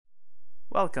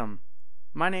Welcome.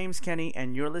 My name's Kenny,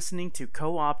 and you're listening to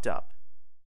Co-opt Up.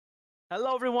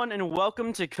 Hello, everyone, and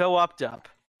welcome to Co-opt Up.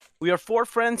 We are four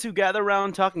friends who gather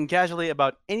around talking casually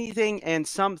about anything and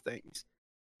some things.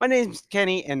 My name's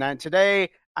Kenny, and today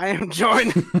I am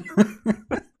joined.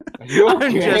 Are you I'm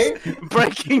okay? just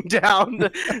breaking down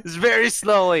very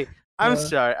slowly. I'm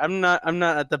sorry. I'm not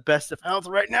at the best of health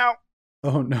right now.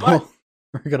 Oh no,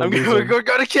 But we're we're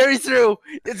gonna carry through.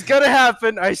 It's gonna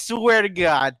happen. I swear to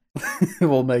God,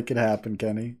 we'll make it happen,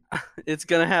 Kenny. it's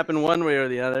gonna happen one way or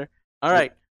the other. All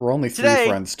right. We're only Today- three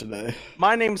friends today.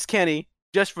 My name's Kenny,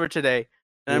 just for today,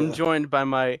 and I'm Yeah. joined by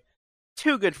my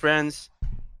two good friends,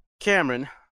 Cameron,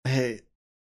 Hey,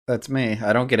 that's me.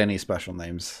 I don't get any special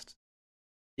names.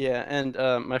 and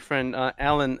my friend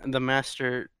Alan, the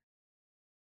Master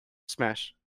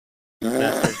Smash.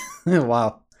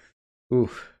 Wow. Ooh,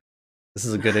 this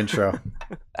is a good intro.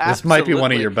 This might be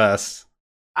one of Absolutely. your best.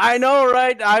 I know,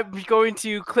 right? I'm going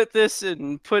to clip this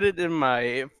and put it in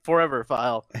my forever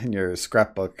file. In your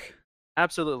scrapbook.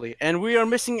 Absolutely. And we are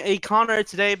missing a Connor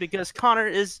today because Connor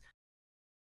is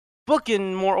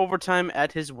booking more overtime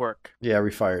at his work. Yeah,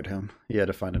 we fired him. He had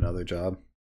to find another job.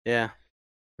 Yeah.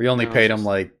 We only No, paid it's him just-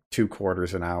 like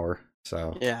 2/4 an hour.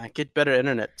 So Yeah. Get better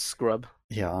internet, scrub.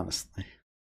 yeah, honestly.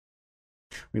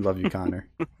 We love you, Connor.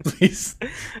 Please.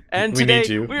 And We today need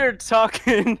you. we're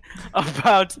talking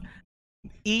about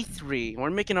E3. We're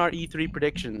making our E3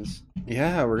 predictions.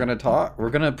 Yeah, we're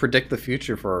gonna predict the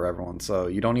future for everyone, so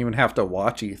you don't even have to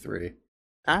watch E3.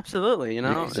 Absolutely, you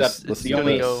know. Except it's the gonna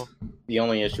only go. the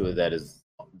only issue with that is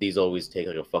these always take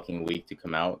like a fucking week to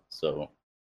come out. So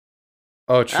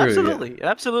Oh, true. Absolutely,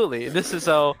 absolutely. This is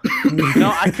so.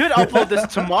 No, I could upload this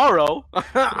tomorrow.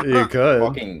 Yeah. You could.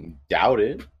 fucking doubt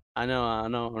it. I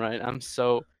know, right? I'm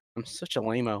such a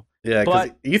lameo. Yeah, because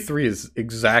but- E3 is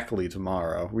exactly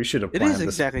tomorrow. We should have It planned is this.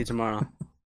 exactly tomorrow.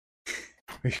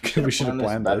 We should have planned this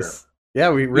planned better. this. Yeah,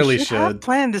 we really We have should.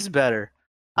 planned this better.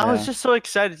 I was Yeah. just so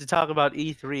excited to talk about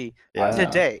E3 Yeah.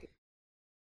 today.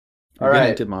 We're getting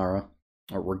Alright. tomorrow.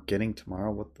 Or we're getting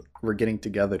tomorrow? We're getting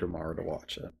together tomorrow to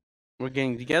watch it. We're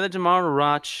getting together tomorrow to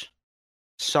watch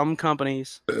some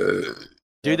companies do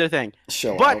Yeah. their thing.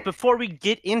 Show But out. before we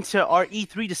get into our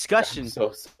E3 discussion, I'm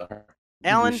so sorry.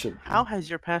 Alan, should- how has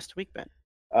your past week been?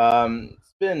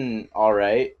 It's been all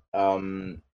right.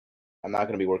 I'm not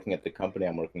gonna be working at the company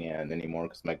I'm working at anymore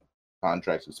because my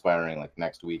contract's expiring like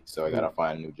next week. So I gotta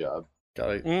find a new job.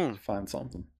 Gotta Mm. find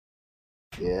something.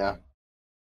 Yeah,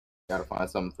 gotta find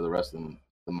something for the rest of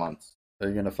the months. Are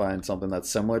you gonna find something that's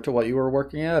similar to what you were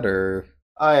working at, or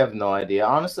I have no idea.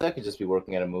 Honestly, I could just be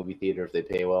working at a movie theater if they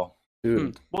pay well.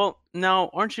 dude? Well, now,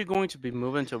 aren't you going to be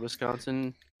moving to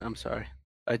Wisconsin? I'm sorry.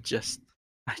 I just.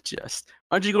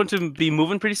 Aren't you going to be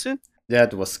moving pretty soon? Yeah,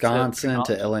 to Wisconsin, to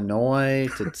college? Illinois,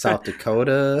 to South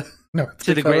Dakota, North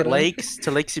To the Great Dakota. Lakes,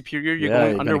 to Lake Superior? You're Yeah, going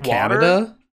you're to underwater?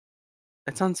 Canada.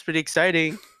 That sounds pretty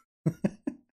exciting.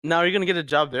 Now, are you going to get a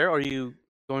job there, or are you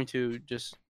going to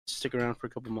just stick around for a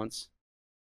couple months?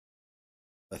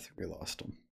 I think we lost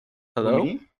him. Hello?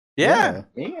 Me? Yeah.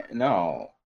 Me?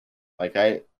 No. Like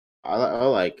I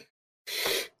like.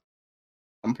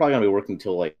 I'm probably gonna be working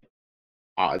till like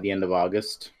the end of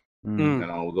August, Mm. Mm.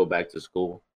 and I'll go back to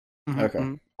school. Mhm, Okay.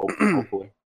 mhm.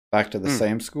 Hopefully. Back to the Mm.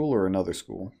 same school or another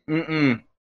school? Mm-mm.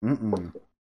 Mm-mm.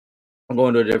 I'm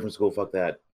going to a different school. Fuck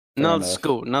that. Fair Another enough.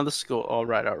 school. Another school. All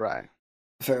right, all right.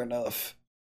 Fair enough.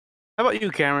 How about you,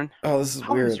 Cameron? Oh, this is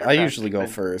How has weird. your I back usually go been?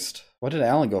 first. Why did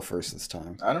Alan go first this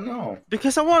time? I don't know.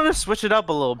 Because I wanted to switch it up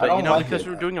a little I bit, don't like because it.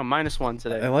 we're doing a -1 I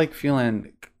today. like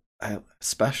feeling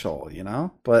special,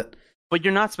 But But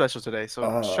you're not special today,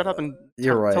 so shut up and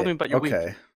you're right. tell me about your okay.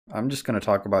 week. I'm just gonna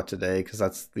talk about today because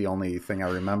that's the only thing I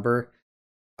remember.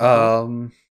 Uh-huh.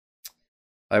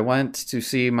 I went to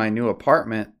see my new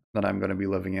apartment that I'm gonna be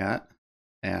living at,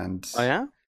 and Oh, yeah?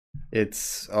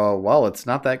 it's it's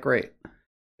not that great.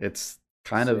 It's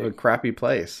kind of a Sick. crappy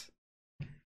place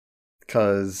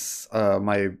because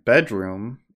my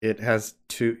bedroom, it has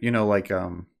two,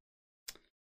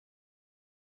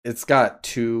 it's got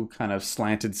two kind of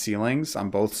slanted ceilings on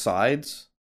both sides.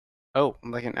 Oh,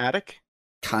 like an attic?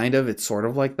 Kind of, it's sort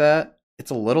of like that.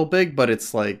 It's a little big, but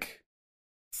it's like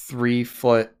 3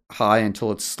 foot high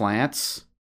until it slants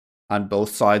on both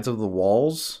sides of the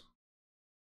walls.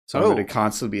 So I'm Oh. going to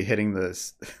constantly be hitting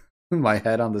this my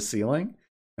head on the ceiling,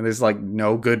 and there's like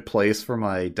no good place for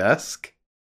my desk,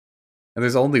 and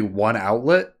there's only one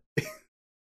outlet.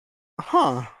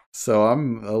 Huh. So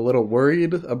I'm a little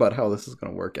worried about how this is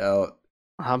going to work out.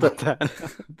 How about that?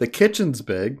 The kitchen's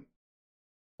big.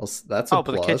 Well, that's a Oh,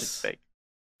 but plus. the kitchen's big.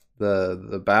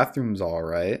 The bathroom's all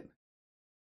right.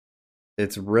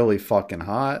 It's really fucking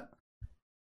hot.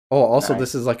 Oh, also, Nice.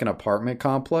 this is like an apartment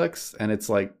complex, and it's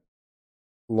like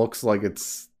looks like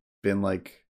it's been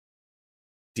like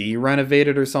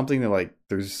de-renovated or something. They're like,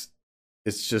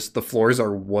 it's just the floors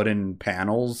are wooden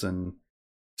panels, and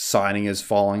siding is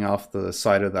falling off the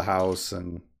side of the house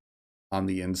and on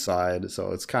the inside.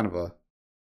 So it's kind of a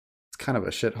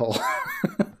shithole.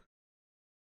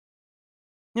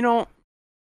 You know,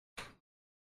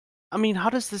 I mean, how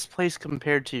does this place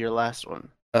compare to your last one?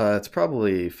 It's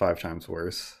probably 5 times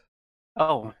worse.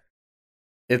 Oh,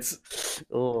 It's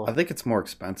I ugh. think it's more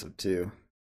expensive too.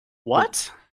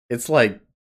 What? It's like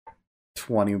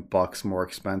 $20 more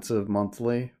expensive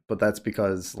monthly, but that's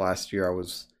because last year I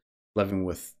was living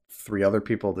with 3 other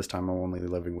people. This time I'm only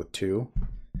living with 2.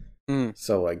 Mm.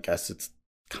 So I guess it's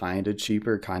kind of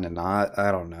cheaper, kind of not.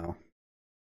 I don't know.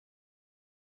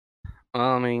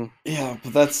 I mean, Yeah,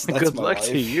 but that's good my luck life.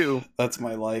 to you. That's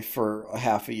my life for a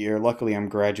half a year. Luckily, I'm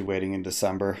graduating in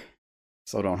December,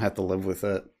 so I don't have to live with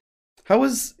it.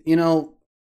 I'm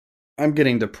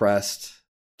getting depressed.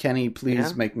 Kenny, please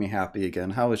Yeah? make me happy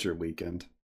again. How was your weekend?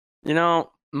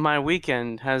 My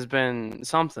weekend has been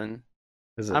something.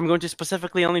 Is it? I'm going to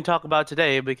specifically only talk about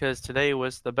today because today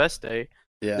was the best day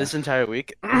Yeah. this entire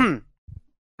week. And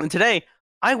today,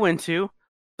 I went to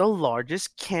the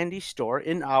largest candy store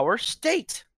in our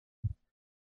state.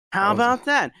 How That was- about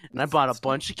that? And I bought a that's-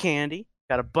 bunch of candy.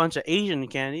 Got a bunch of Asian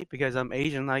candy because I'm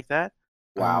Asian like that.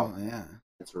 Wow, Oh, yeah.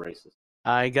 that's racist.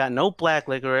 I got no black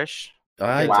licorice,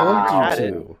 I Wow. told you Had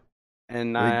to.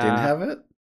 and They didn't have it?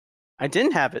 I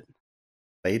didn't have it.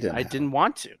 They didn't. I have didn't it.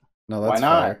 want to. No, Why that's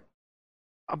not? fair.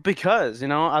 Because,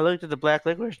 I looked at the black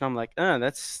licorice and I'm like,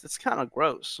 that's kind of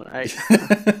gross, right?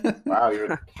 Wow,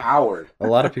 you're a coward. A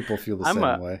lot of people feel the I'm same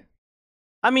a- way.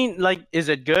 I mean, like, is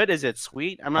it good? Is it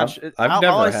sweet? I'm not sure. I've all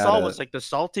never I had saw it. was like the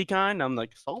salty kind. I'm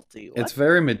like, salty? What? It's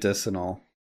very medicinal.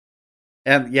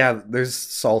 And yeah, there's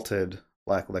salted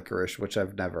black licorice, which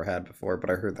I've never had before, but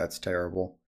I heard that's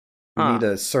terrible. You Huh. need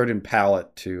a certain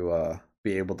palate to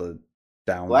be able to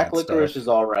down Black that licorice stuff. is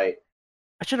all right.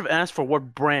 I should have asked for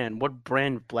what brand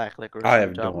of black licorice I you're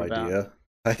have no talking about. idea.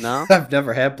 No? I've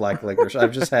never had black licorice.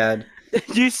 I've just had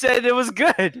You said it was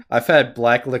good.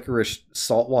 black licorice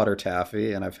saltwater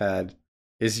taffy, and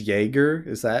is Jaeger,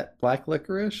 that black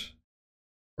licorice?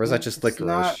 Or is that just It's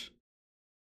licorice?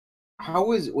 not-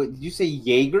 Wait, did you say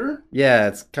Jaeger? Yeah,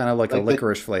 it's kind of like a Like the-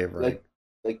 licorice flavoring.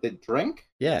 Like the drink?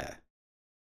 Yeah,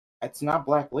 It's not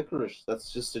black licorice.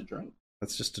 That's just a drink.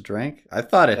 that's just a drink. I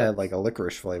thought it had That's- like a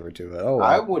licorice flavor to it. Oh,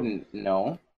 I well. wouldn't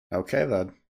know. Okay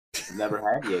then. Never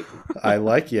had Jaeger. I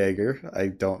like Jaeger. I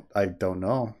don't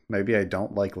know. Maybe I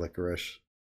don't like licorice.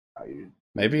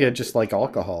 Maybe I just like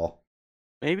alcohol.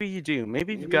 Maybe you do.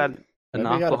 Maybe you've Maybe- got an Maybe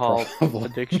I got a alcohol problem.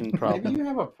 addiction Maybe problem. you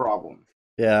have a problem.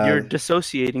 Yeah, You're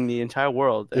dissociating the entire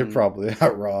world. you're and- probably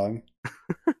not wrong.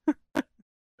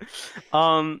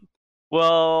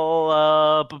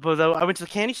 But I went to the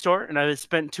candy store and I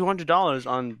spent $200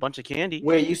 on a bunch of candy.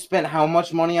 Wait, you spent how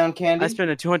much money on candy? I spent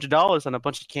 $200 on a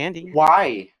bunch of candy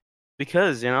Why?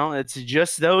 because it's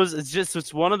just those.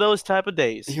 It's one of those type of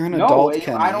days. You're an No, adult,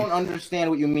 Kenny. I don't understand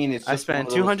what you mean. It's I just one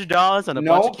spent of those- $200 on a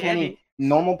No, bunch of Kenny. candy.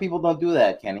 Normal people don't do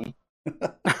that, Kenny.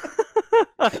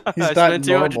 I not spent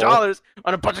normal. $200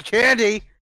 on a bunch of candy.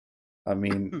 I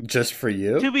mean, just for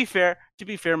you. To be fair,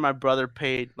 my brother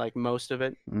paid like most of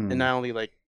it, Mm, and I only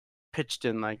like pitched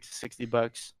in like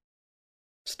 $60.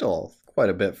 Still quite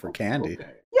a bit for candy.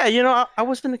 Okay. Yeah, I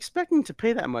wasn't expecting to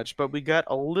pay that much, but we got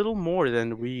a little more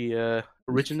than we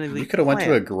originally. We could have went to a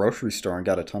planned. grocery store and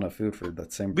got a ton of food for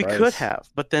that same We price. could have,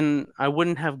 but then I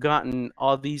wouldn't have gotten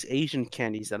all these Asian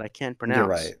candies that I can't pronounce. You're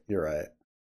right. You're right.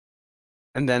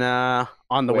 And then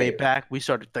on the way Wait. back, we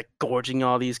started like gorging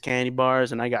all these candy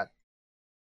bars, and I got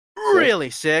Sick? really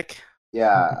sick.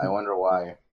 Yeah, I wonder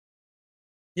why.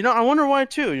 I wonder why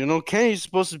too. Candy's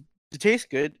supposed to taste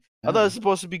good. I thought Yeah. it's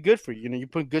supposed to be good for you. You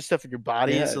put good stuff in your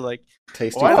body, Yeah. so like,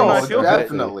 Tasty. Why don't I Oh, feel good?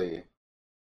 definitely.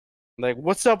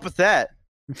 what's up with that?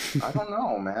 I don't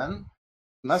know, man.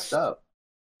 Messed up.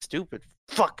 Stupid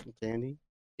fucking candy.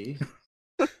 Jeez.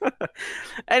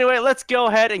 Anyway, let's go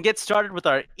ahead and get started with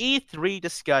our E3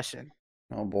 discussion.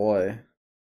 Oh boy.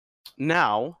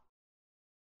 Now,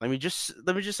 let me just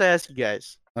ask you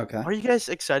guys: Okay. are you guys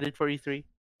excited for E3?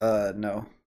 No.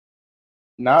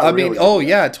 Not I mean, really. oh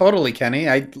yeah, totally, Kenny.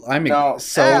 I'm No.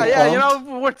 so yeah.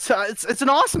 pumped. It's an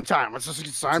awesome time. It's just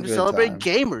a time a to good celebrate time.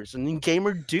 gamers and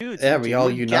gamer dudes. Yeah, and we all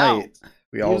gamer unite. gals.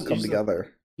 We all Here's- come here's the-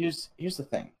 together. Here's the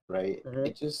thing, right? Mhm.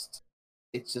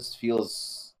 It just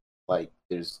feels like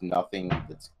there's nothing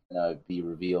that's gonna be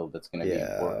revealed that's gonna be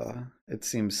important. Yeah, it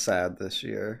seems sad this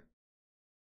year.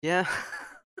 Yeah.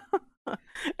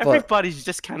 Everybody's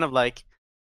just kind of like,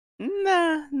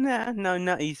 Nah, no,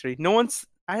 not E3. No one's.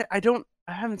 I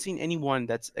haven't seen anyone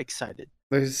that's excited,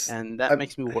 There's, and that I-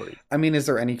 makes me worried. I mean, is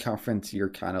there any conference you're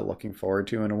kind of looking forward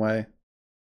to in a way?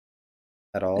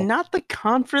 At all? Not the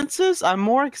conferences. I'm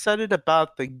more excited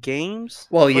about the games.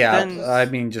 Well, but yeah. then- I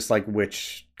mean, just like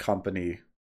which company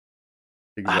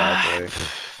exactly?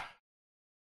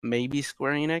 Maybe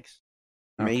Square Enix.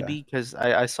 Okay. Maybe because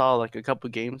I saw like a couple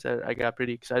games that I got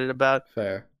pretty excited about.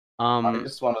 Fair. I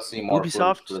just want to see more footage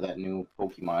Ubisoft? for that new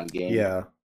Pokemon game. Yeah.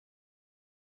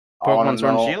 I wanna Pokemon Sword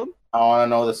and know- Shield. I want to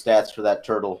know the stats for that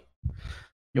turtle.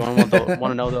 You want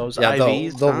to know those Yeah,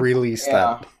 IVs? they'll huh? release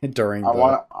Yeah. that during I the.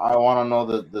 want to know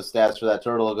the stats for that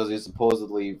turtle because he's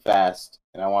supposedly fast,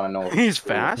 and I want to know. if He's it's true.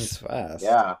 fast? He's fast.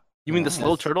 Yeah, You mean the Nice.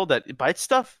 slow turtle that bites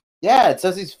stuff? yeah. It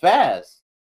says he's fast.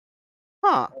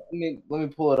 Huh? Let me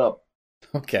pull it up.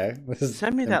 Okay. This is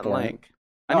Send me that important. link.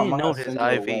 I No, need to I'm not know gonna his send you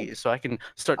the IV link. so I can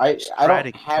start. I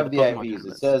striding don't for have the Pokemon IVs. It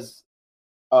tournaments. says,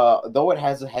 though it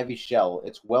has a heavy shell,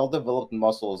 its well-developed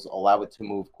muscles allow it to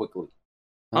move quickly.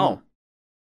 Oh.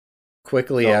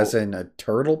 Quickly, So- as in a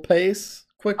turtle pace?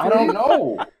 Quickly? I don't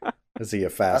know. Is he a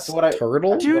fast what I-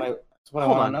 turtle? That's Dude, what I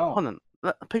Hold want on, to know. hold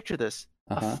on. Picture this: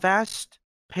 Uh-huh. a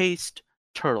fast-paced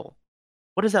turtle.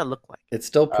 What does that look like? It's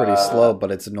still pretty slow,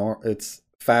 but it's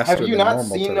faster Have you than not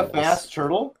normal seen turtles. a fast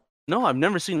turtle? No, I've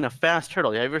never seen a fast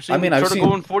turtle. Have you ever seen mean, a I've turtle seen-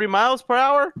 going 40 miles per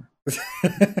hour?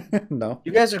 No.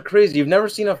 You guys are crazy. You've never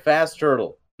seen a fast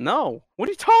turtle. No. What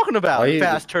are you talking about? Are you-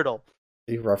 Fast turtle.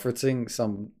 Are you referencing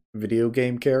some video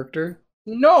game character?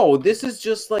 No, this is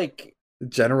just like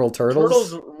General Turtles?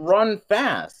 turtles run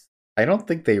fast. I don't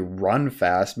think they run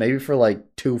fast. Maybe for like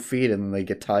 2 feet and then they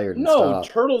get tired and No, stop.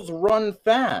 turtles run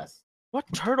fast. What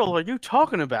turtle are you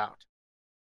talking about?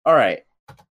 All right,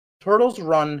 turtles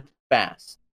run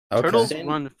fast. Okay. Turtles Then-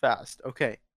 run fast.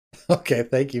 Okay. Okay,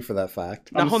 thank you for that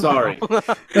fact. I'm No, no. sorry.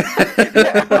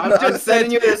 Alan I'm just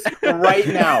sending you this right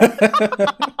now.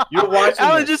 You're watching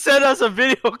Alan this. just sent us a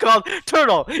video called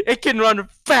 "Turtle." It can run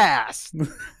fast.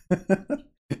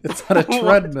 It's on a What?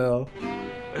 treadmill.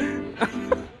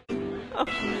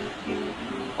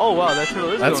 Oh wow, that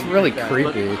turtle is. That's going really pretty fast,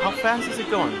 but creepy. How fast is it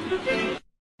going?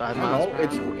 5 miles No, per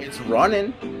hour. it's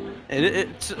running.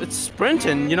 It's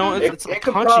sprinting. You know, It- it's it like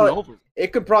could punching probably- over.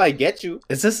 It could probably get you.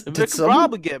 Is this? It Did could someone?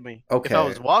 probably get me if I Okay.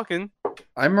 was walking.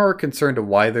 I'm more concerned to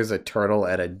why there's a turtle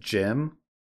at a gym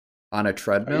on a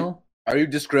treadmill. Are you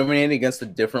discriminating against the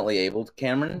differently abled,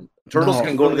 Cameron? Turtles No.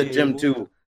 can go to the Differently gym abled? too.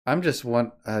 I'm just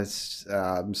one.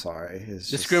 I'm sorry. It's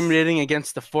just- Discriminating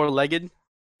against the four-legged.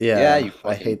 Yeah, Yeah, you I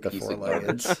fucking hate the piece of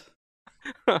 4-leggeds.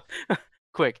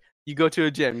 Quick, you go to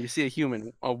a gym, you see a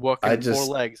human walking I 4 just-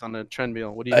 legs on a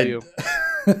treadmill. What do you I, do?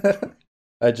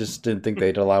 I just didn't think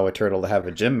they'd allow a turtle to have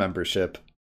a gym membership.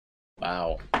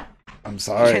 Wow. I'm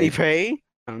sorry. Can he pay?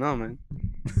 I don't know, man.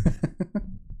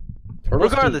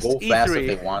 Turtles Regardless, can go fast E3.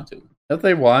 if they want to. If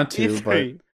they want to, but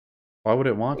E3. why would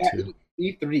it want Yeah, to?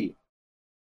 E3.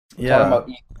 Talking Yeah, about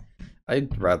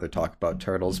I'd rather talk about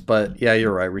turtles, but yeah,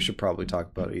 you're right. We should probably talk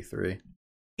about E3.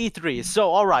 E3. So,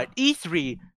 all right,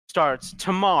 E3 starts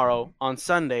tomorrow on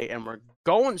Sunday, and we're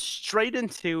going straight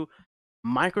into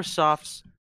Microsoft's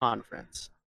conference.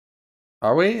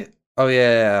 Are we? Oh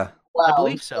yeah. I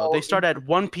believe so. They start at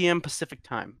 1 p.m. Pacific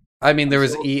time. I mean, there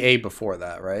was So- EA before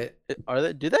that, right? Are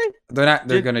they? Do they? They're not.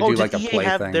 They're Did- going to oh, do did like a EA play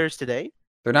have thing. theirs today?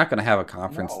 They're not going to have a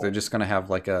conference. No. They're just going to have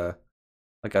like a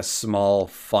small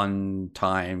fun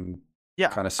time. Yeah,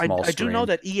 Kinda small I do know stream.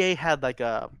 that EA had like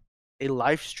a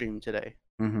live stream today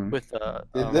Mm-hmm. with Did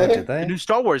um, they? Did the they? new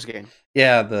Star Wars game,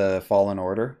 Yeah, the Fallen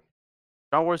Order.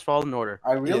 Star Wars Fallen Order.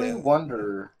 I really Yeah.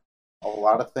 wonder a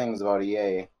lot of things about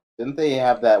EA. Didn't they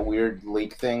have that weird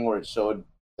leak thing where it showed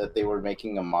that they were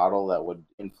making a model that would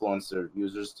influence their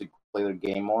users to play their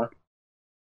game more?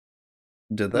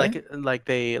 Did they? Like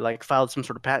they filed some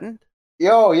sort of patent.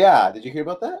 Yo, yeah. Did you hear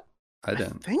about that? I I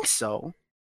didn't. think so.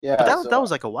 Yeah. But that, so- that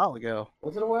was like a while ago.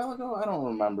 Was it a while ago? I don't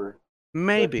remember.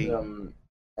 Maybe. But,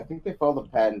 I think they filed a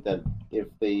patent that if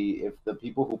the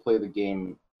people who play the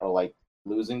game are like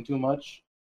losing too much,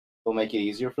 they'll make it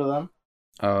easier for them.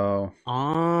 Oh,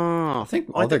 Oh, I think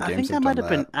I other think games that have might done have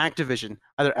been that. Activision,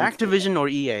 either And- Activision or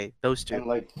EA. Those two. And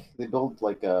like they build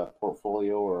like a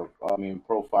portfolio or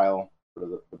profile for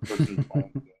the person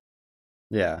playing the game.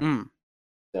 Yeah. Mm.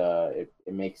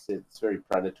 It makes it's very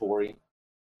predatory.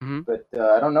 Mhm. But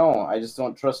I don't know. I just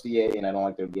don't trust EA, and I don't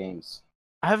like their games.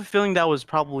 I have a feeling that was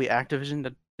probably Activision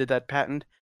that did that patent,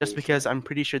 just Are you because I'm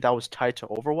pretty sure that was tied to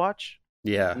Overwatch.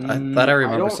 Yeah. I thought I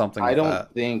remember don't- something I like don't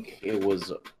that. think it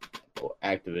was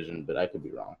Activision, but I could be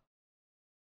wrong.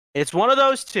 It's one of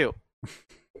those two.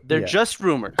 They're Yeah. just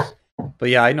rumors. But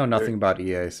yeah, I know nothing about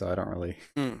EA, so I don't really.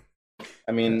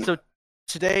 I mean, So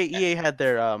today EA had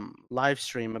their live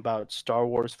stream about Star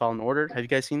Wars Fallen Order. Have you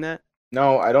guys seen that?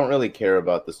 No, I don't really care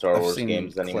about the Star I've Wars seen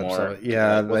games clips anymore. of it.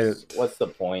 Yeah, Like, what's the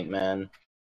point, man?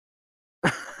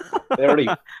 They already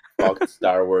fucked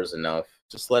Star Wars enough.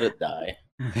 Just let it die.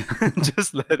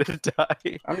 Just let it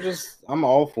die. I'm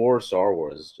all for Star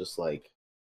Wars. Just like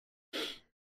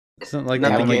Isn't like They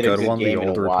the haven't only made a good good one, the game in a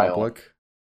Old while. Republic?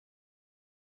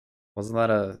 Wasn't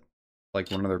that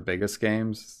one of their biggest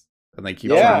games? And they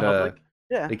keep Yeah. trying to Republic?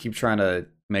 Yeah. they keep trying to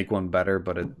make one better,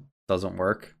 but it doesn't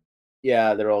work.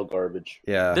 yeah, they're all garbage.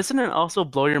 Yeah. Doesn't it also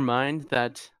blow your mind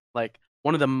that like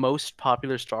one of the most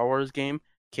popular Star Wars game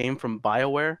came from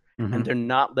BioWare, Mhm. and they're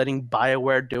not letting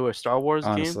BioWare do a Star Wars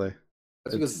game? Honestly.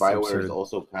 That's because It's BioWare absurd. is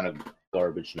also kind of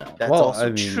garbage now. That's Well, also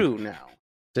I mean- true now.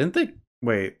 Didn't they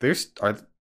wait, do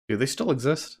they still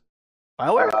exist?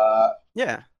 BioWare?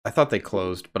 Yeah. I thought they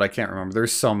closed, but I can't remember.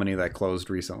 There's so many that closed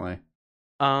recently.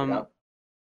 Yeah.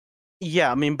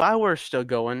 Yeah, I mean BioWare's still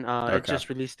going. It Okay. just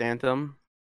released Anthem,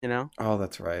 you know? Oh,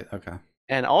 that's right. Okay.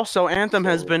 And also Anthem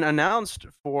has So- been announced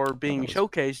for being was-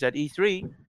 showcased at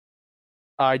E3.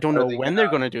 I don't Are know they when they're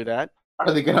going to do that.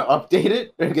 Are they gonna update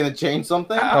it? They're gonna change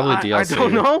something? Probably I DLC.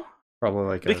 don't know. Probably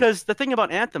like Because the thing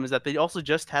about Anthem is that they also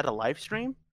just had a live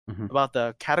stream Mhm. about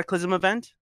the Cataclysm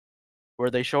event, where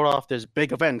they showed off this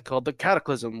big event called the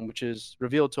Cataclysm, which is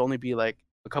revealed to only be like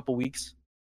a couple weeks,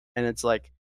 and it's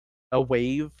like a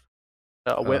wave,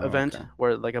 event okay.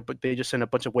 where like they just send a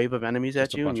bunch of wave of enemies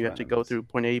Just at a you, and bunch you of have to go enemies. through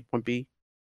point A, point B.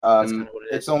 kinda what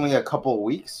it It's is. only a couple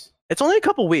weeks. It's only a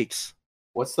couple weeks.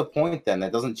 What's the point then?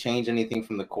 That doesn't change anything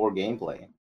from the core gameplay.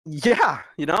 Yeah,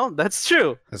 that's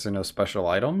true. Is there no special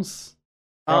items?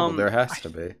 Probably there has to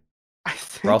be. I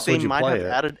think else they would you might play have it?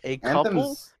 added a couple.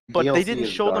 Anthem's but they DLC didn't is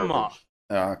show them garbage. off.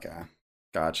 Oh, okay.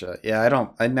 Gotcha. Yeah,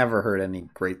 I never heard any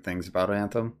great things about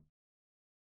Anthem.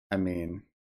 I mean,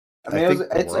 I mean, I think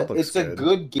the it's world looks a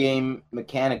good game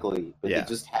mechanically, but Yeah. they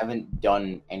just haven't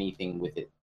done anything with it.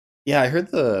 yeah, I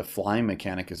heard the flying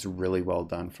mechanic is really well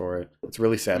done for it. It's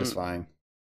really satisfying.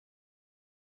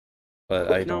 But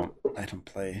Well, I you know, don't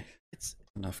play It's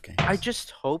enough games. I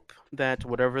just hope that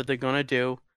whatever they're gonna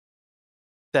do,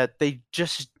 that they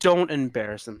just don't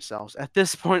embarrass themselves. At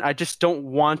this point, I just don't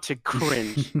want to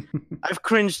cringe. I've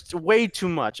cringed way too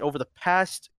much over the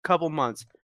past couple months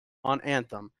on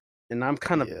Anthem, and I'm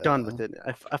kind of done with it.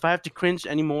 If I have to cringe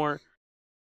anymore,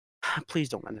 please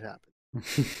don't let it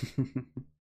happen.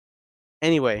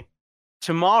 Anyway,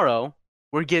 tomorrow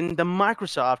we're getting the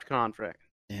Microsoft conference.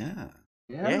 yeah.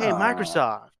 Yay,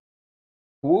 Microsoft!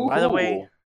 By the way,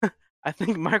 Woohoo. I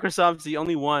think Microsoft's the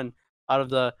only one out of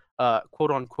the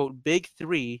quote unquote big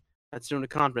three that's doing the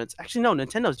conference. Actually, no,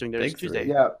 Nintendo's doing theirs Big three. Tuesday.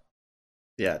 yeah,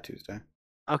 Yeah, Tuesday.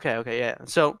 Okay, yeah.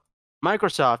 So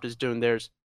Microsoft is doing theirs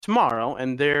tomorrow,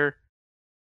 and they're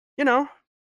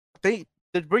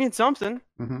bringing something.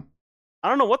 Mhm. I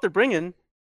don't know what they're bringing.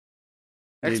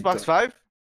 They Xbox don't- 5?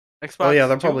 Xbox Oh yeah,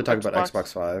 they're 2? probably talking about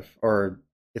Xbox 5, or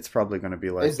it's probably going to be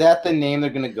like is that the name they're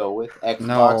gonna go with? Xbox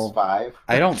No. 5?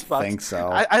 I don't Xbox. think so.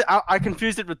 I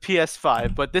confused it with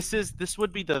PS5, but this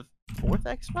would be the fourth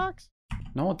Xbox.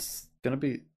 No, it's going to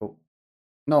be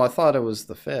No, I thought it was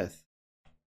the 5th.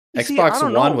 You see, I Xbox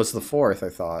don't One know. was the 4th, I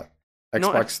thought.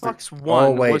 No, Xbox Xbox th- One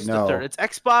Oh wait, was no. the third. It's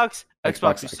Xbox,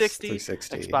 Xbox 360.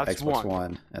 360, Xbox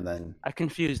One, and then I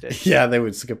confused it. yeah, they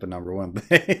would skip a number one.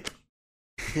 They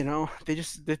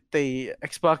They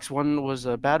Xbox One was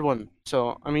a bad one.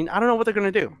 So I mean, I don't know what they're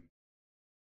gonna do.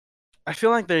 I feel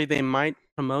like they might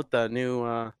promote the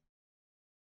new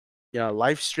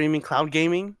live streaming cloud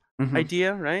gaming Mhm.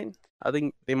 idea, right? I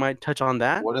think they might touch on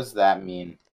that. What does that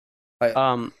mean?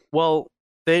 Well,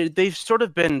 they've sort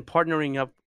of been partnering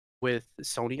up with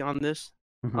Sony on this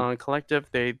Mhm. collective.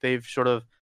 They've sort of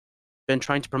been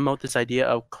trying to promote this idea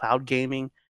of cloud gaming,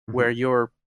 Mhm. where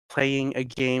you're playing a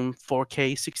game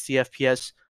 4K 60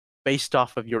 FPS based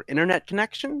off of your internet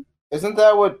connection. Isn't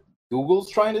that what Google's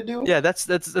trying to do? Yeah, that's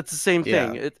the same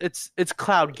thing. Yeah. It's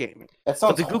cloud gaming. That But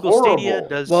sounds the Google horrible. Stadia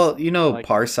does. Well, you know like-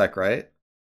 Parsec, right?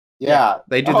 Yeah,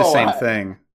 They do the Oh, same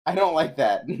thing. I don't like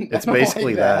that. I It's don't like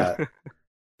basically that.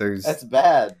 There's That's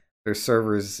bad. there's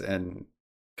servers and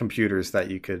computers that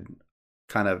you could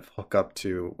kind of hook up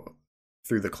to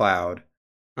through the cloud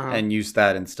Uh-huh. and use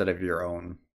that instead of your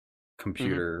own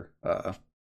computer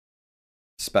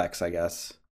specs, I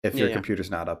guess. If your Yeah.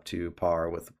 computer's not up to par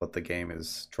with what the game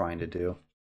is trying to do.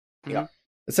 Yeah.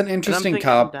 It's an And I'm interesting thinking,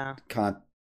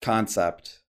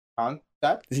 concept.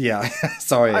 That Yeah,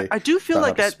 sorry. I do feel Don't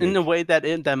like have to that in a speak. way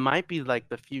that might be like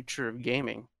the future of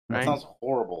gaming, that right? sounds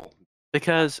horrible.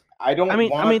 Because I don't. I mean,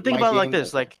 want think my about it like games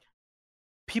this: like,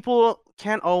 people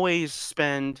can't always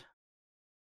spend a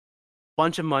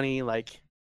bunch of money, like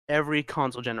every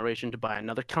console generation to buy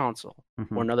another console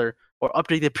Mhm. or another or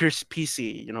update their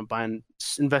PC.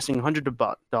 Investing hundreds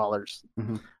of dollars.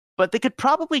 Mhm. But they could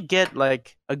probably get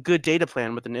like a good data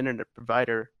plan with an internet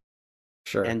provider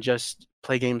Sure. and just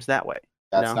play games that way.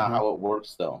 That's No. not how it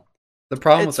works, though. The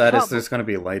problem It's with that is prob- there's going to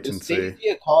be The latency.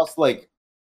 Stadia costs like,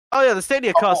 Oh yeah, the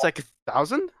Stadia costs Oh. like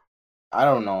 1,000. I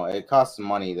don't know. It costs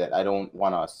money that I don't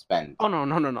want to spend. Oh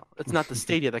no! It's not the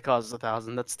Stadia that costs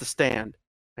 1,000. That's the stand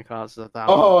that costs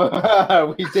 1,000. Oh, are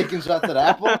we taking shots at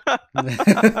Apple?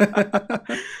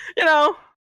 You know,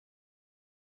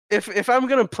 if I'm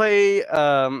gonna play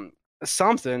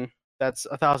something that's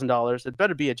 $1,000, it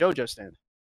better be a JoJo stand.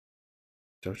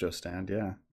 JoJo stand,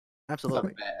 yeah.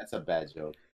 Absolutely, That's a bad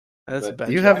joke. that's a But bad.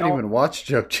 You joke. haven't don't- even watched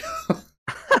JoJo.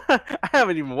 I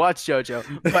haven't even watched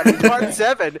JoJo, but in part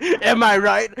 7, am I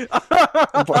right?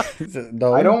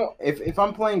 No. I don't. If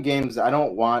I'm playing games, I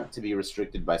don't want to be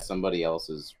restricted by somebody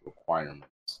else's requirements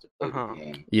to play Uh-huh. the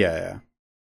game. Yeah.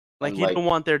 Like And, you like- don't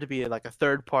want there to be like a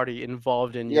third party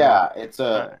involved in. Yeah, it's a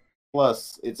Uh,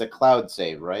 plus. It's a cloud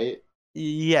save, right?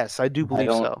 Yes, I do I believe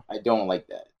don't. so. I don't like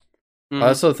that. Mhm. I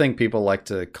also think people like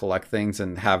to collect things,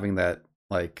 and having that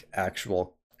like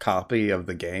actual copy of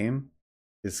the game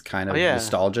is kind of Oh, yeah.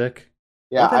 nostalgic.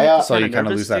 Yeah, Don't they make So kinda you kind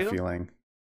of nervous lose that too? feeling.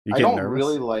 You I get don't nervous.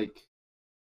 really like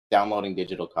downloading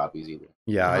digital copies either.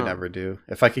 Yeah, I Uh-huh. never do.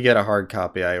 If I could get a hard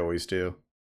copy, I always do.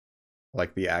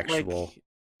 Like the actual Like,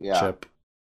 Yeah, chip.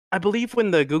 I believe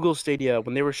when the Google Stadia,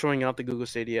 when they were showing off the Google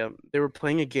Stadia, they were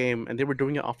playing a game and they were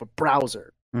doing it off a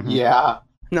browser. Mhm. yeah.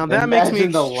 Now that makes me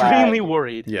Imagine the extremely lag.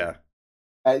 worried. Yeah.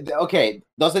 Okay,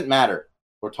 doesn't matter.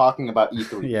 We're talking about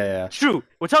E3. Yeah. True.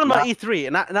 We're talking about Yeah. E3,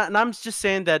 and I'm just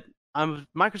saying that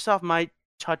Microsoft might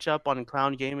touch up on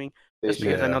cloud gaming They just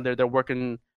because should. I Yeah. know they're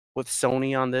working with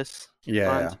Sony on this.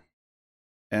 Yeah. Front.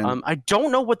 And I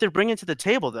don't know what they're bringing to the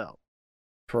table though.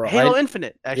 pro- Halo I-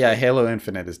 Infinite, actually. yeah, Halo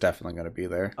Infinite is definitely going to be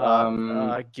there.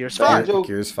 Gears 5.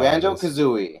 Gears 5 Banjo is-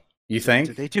 Kazooie. You Did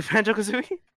think? they do Banjo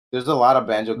Kazooie? There's a lot of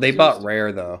Banjo. They Kazooies. bought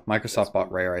Rare though. Microsoft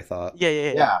bought Rare, I thought.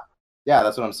 Yeah. Yeah,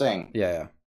 that's what I'm saying. Yeah.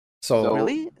 So, So-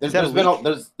 Really? Is There's, that a there's been a,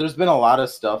 leak? there's been a lot of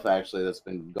stuff actually that's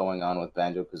been going on with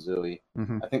Banjo Kazooie.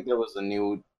 mhm. I think there was a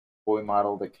new toy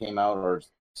model that came out, or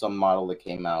some model that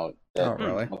came out that Oh,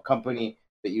 really? a company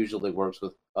that usually works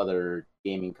with other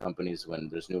gaming companies when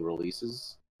there's new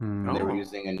releases. Hmm. They were Oh.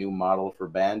 using a new model for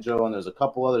Banjo, and there's a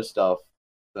couple other stuff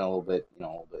that a little bit,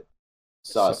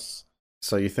 sus.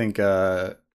 So you think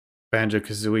Banjo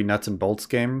Kazooie Nuts and Bolts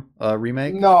game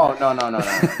remake? No,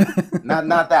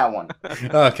 not that one.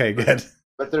 Okay, good.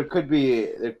 But there could be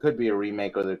a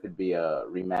remake, or there could be a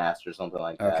remaster or something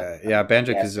like that. Okay, yeah,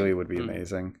 Banjo Yeah. Kazooie would be Hmm.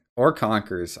 amazing. Or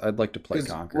Conkers. I'd like to play 'Cause,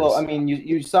 Conkers. well, I mean,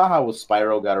 you saw how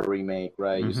Spyro got a remake,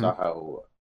 right? Mhm. You saw how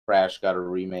Crash got a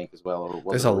remake as well. Or was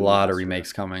there's it a lot of remaster?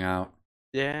 remakes coming out,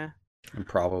 Yeah. and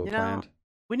probably You know, planned.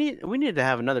 We need to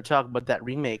have another talk about that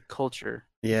remake culture.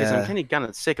 Because I'm Yeah. kind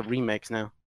of sick of remakes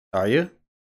now. Are you?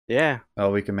 Yeah.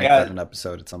 Oh, we can make Yeah. that an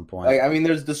episode at some point. Like, I mean,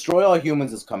 there's Destroy All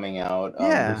Humans is coming out.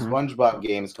 Yeah. There's SpongeBob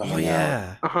games coming oh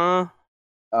yeah. Uh-huh. out.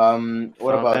 What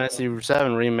Final about? Fantasy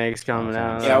 7 remakes coming Final out?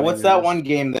 Fantasy Yeah, Oh, what's my that goodness. one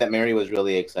game that Mary was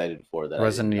really excited for? That I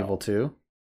Resident didn't know? Evil 2.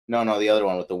 No, the other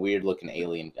one with the weird looking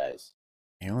alien guys.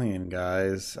 Alien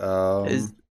guys.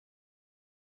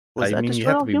 Was I that mean, you Destroy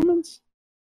have to All be- Humans?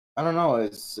 I don't know.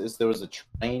 There was a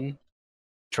train.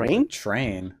 Train?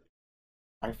 Train.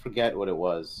 I forget what it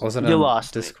was. Wasn't You it on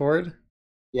lost me. Discord?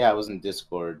 Yeah, it was in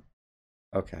Discord.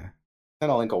 Okay.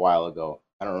 Sent a link a while ago.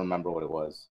 I don't remember what it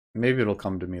was. Maybe it'll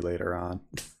come to me later on.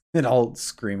 And I'll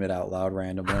scream it out loud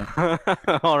randomly.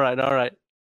 all right.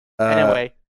 Uh,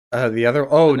 Anyway, the other the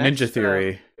Ninja next,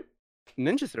 Theory.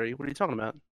 Ninja Theory. What are you talking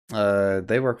about?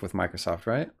 They work with Microsoft,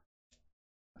 right?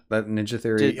 That Ninja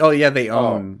Theory. Did- oh yeah, they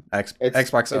own It's-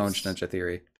 Xbox owns it's- Ninja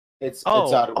Theory. It's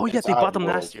Oh, Odd, yeah, it's they bought them Oddworld.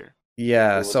 last year.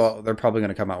 Yeah, It so was- they're probably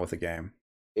gonna come out with a game.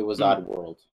 It was Hmm.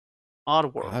 Oddworld.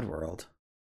 Oddworld. Oddworld.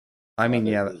 I mean,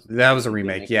 yeah, There's- that was a they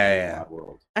remake. make Yeah, it yeah.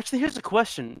 Oddworld. Actually, here's a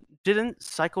question: didn't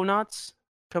Psychonauts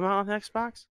come out on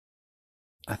Xbox?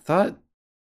 I thought.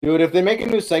 Dude, if they make a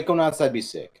new Psychonauts, I'd be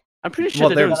sick. I'm pretty sure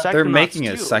Well, they're doing they're Psychonauts making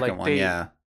a too. second Like, one. they, Yeah.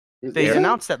 They Is it?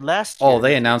 announced that last year. Oh,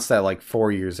 they announced that like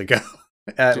 4 years ago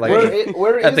at like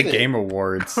Where at is the it? Game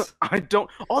Awards. I don't.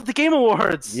 Oh, the Game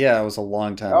Awards. Yeah, it was a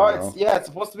long time Oh, ago. it's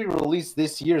supposed to be released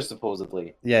this year,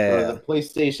 supposedly. Yeah, For yeah. the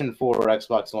PlayStation 4,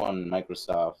 Xbox One,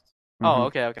 Microsoft. Oh,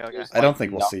 Mhm. okay. There's, I don't like,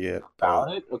 think we'll nothing see it. about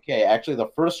but- it. Okay, actually, the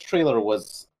first trailer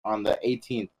was on the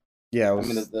 18th. Yeah, it I was.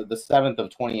 mean, the 7th of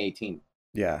 2018.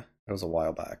 Yeah, it was a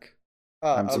while back.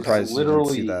 Oh, I'm okay. surprised you didn't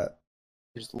see literally- that.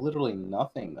 There's literally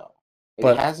nothing though. It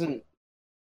But- hasn't.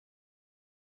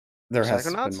 There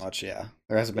hasn't been Psychonauts? much. Yeah,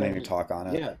 there hasn't been any talk on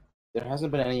it. Yeah, There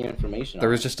hasn't been any information. There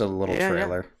on was it. just a little Yeah, yeah.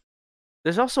 trailer.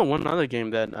 There's also one other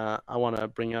game that I want to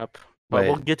bring up, but Wait,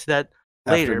 we'll get to that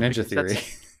after later. Ninja because Theory.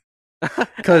 that's-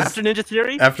 'Cause after Ninja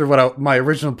Theory? After my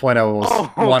original point I was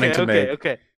Oh, wanting to okay, make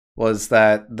okay. was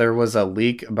that there was a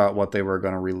leak about what they were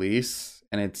going to release,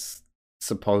 and it's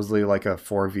supposedly like a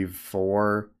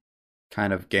 4v4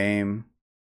 kind of game.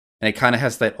 And it kind of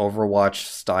has that Overwatch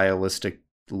stylistic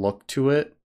look to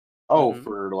it. Oh, Mhm.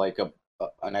 for like an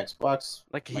Xbox.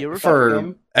 Like a Like, hero For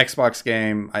game? Xbox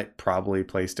game, probably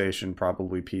PlayStation,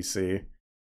 probably PC.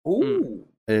 Ooh.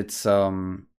 It's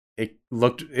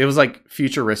it was like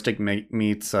futuristic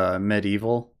meets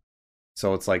medieval.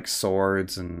 So it's like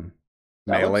swords and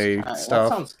That looks melee That stuff.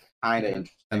 sounds kind of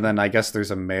interesting. And then I guess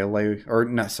there's a melee, or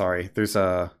no, sorry, there's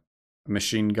a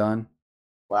machine gun.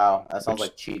 Wow, that sounds Which-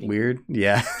 like cheating. Weird,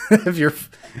 yeah. If you're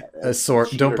a That's sword,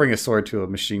 don't cheater. bring a sword to a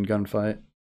machine gun fight.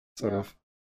 Sort Yeah. of.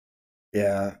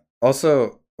 Yeah.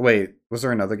 Also, wait, was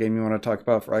there another game you want to talk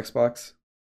about for Xbox?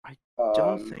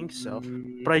 don't think so.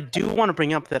 But I do want to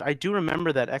bring up that I do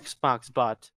remember that Xbox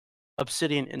bought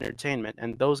Obsidian Entertainment,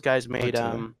 and those guys made did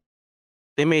they?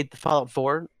 they made Fallout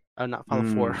 4, not Fallout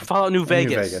 4, Mm. Fallout New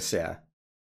Vegas, New Vegas, yeah.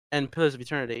 and Pillars of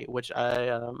Eternity, which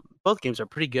I both games are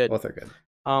pretty good. Both are good.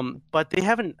 But they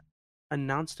haven't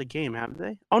announced a game, have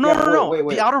they? Oh no, Yeah, no, wait.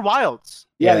 The Outer Wilds.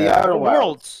 Yeah, the Yeah. Outer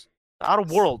Worlds. The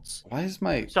Outer Worlds. Why is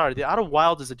my Sorry, the Outer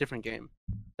Wilds is a different game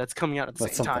that's coming out at the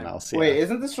that's same something time. else? Yeah. Wait,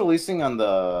 isn't this releasing on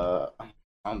the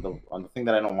thing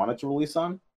that I don't want it to release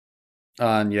on?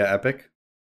 Yeah, Epic.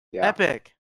 Yeah.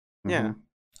 Epic. Yeah. Mhm.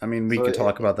 I mean, we So could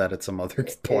talk about that at some other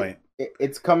point.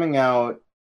 It's coming out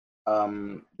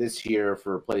this year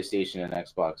for PlayStation and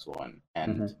Xbox One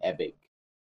and Mhm. Epic.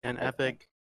 And I Epic. think.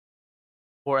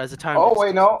 Or as a time. Oh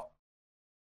wait, no.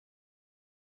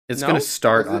 It's No? gonna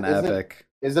start Is it- on is it- Epic.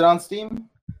 Is it on Steam?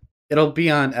 It'll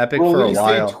be on Epic for a Release date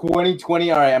while.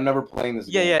 2020. All right, I'm never playing this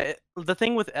Yeah, game. yeah. The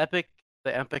thing with Epic,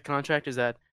 the Epic contract is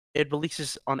that it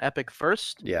releases on Epic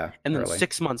first, Yeah, and then early.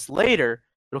 6 months later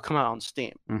it'll come out on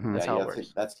Steam. Mhm. That's Yeah, how it that's,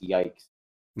 works. that's yikes.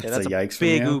 Yeah, It's that's a yikes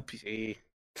big from oopsie.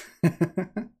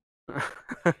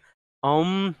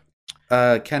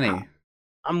 Kenny,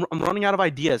 I'm running out of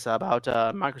ideas about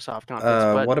Microsoft conference,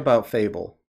 but what about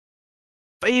Fable?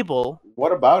 Fable.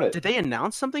 What about it? Did they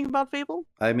announce something about Fable?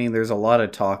 I mean, there's a lot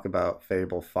of talk about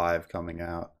Fable 5 coming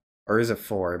out. Or is it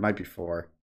 4? It might be 4.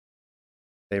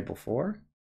 Fable 4?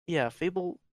 Yeah,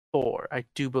 Fable 4, I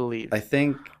do believe. I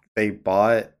think they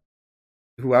bought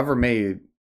whoever made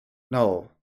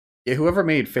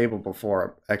Fable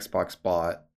before Xbox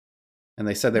bought, and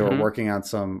they said they were Mhm. working on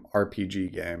some RPG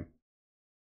game.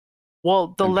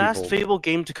 Well, the and last people- Fable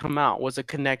game to come out was a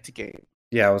Connect game,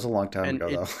 Yeah, it was a long time and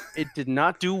ago though. it did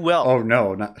not do well. Oh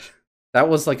no, not that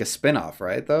was like a spin-off,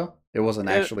 right though? It wasn't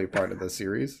It- actually part of the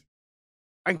series.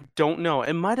 I don't know.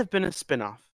 It might have been a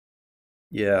spin-off.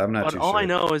 Yeah, I'm not But too all sure. I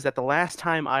know is that the last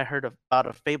time I heard about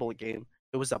a Fable game,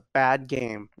 it was a bad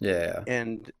game, Yeah.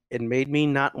 and it made me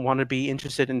not want to be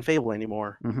interested in Fable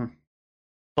anymore. hmm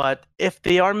But if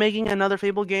they are making another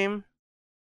Fable game,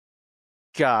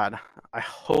 God, I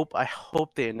hope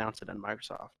they announce it on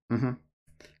Microsoft. hmm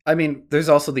I mean, there's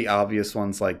also the obvious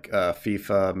ones like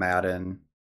FIFA, Madden,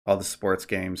 all the sports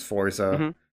games, Forza.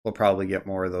 Mhm. We'll probably get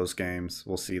more of those games.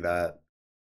 We'll see that.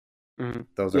 Mhm.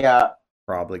 Those are Yeah,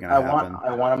 probably gonna I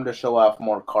happen. want them to show off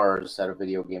more cars at a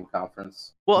video game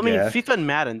conference. Well, I mean, Yeah. FIFA and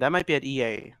Madden, that might be at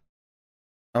EA.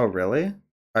 Oh, really?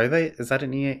 Are they? Is that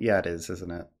an EA? Yeah, it is,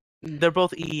 isn't it? They're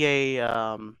both EA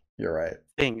You're right.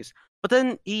 things. But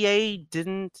then EA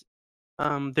didn't.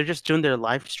 They're just doing their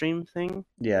live stream thing,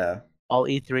 Yeah, all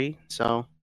E3. So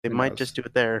they Who might knows? just do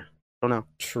it there. Don't know.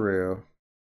 true.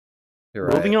 You're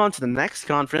right. Moving on to the next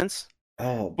conference,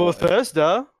 Oh, boy.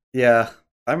 Bethesda. Yeah,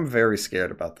 I'm very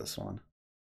scared about this one.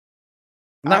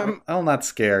 I'm not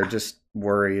scared, just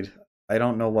worried. I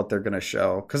don't know what they're gonna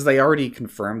show because they already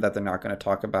confirmed that they're not gonna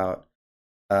talk about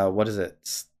what is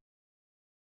it?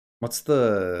 What's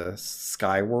the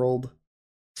Skyworld?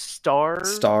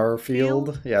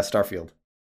 Starfield? Yeah, Starfield.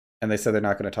 And they said they're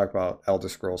not gonna talk about Elder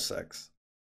Scrolls 6.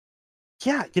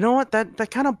 Yeah, you know what?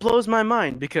 That kind of blows my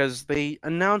mind because they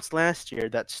announced last year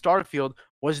that Starfield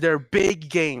was their big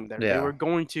game that they Yeah. were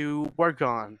going to work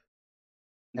on.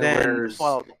 And Then where's-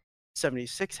 Fallout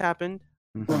 76 happened,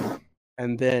 Mhm.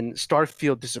 and then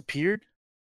Starfield disappeared.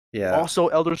 Yeah. Also,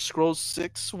 Elder Scrolls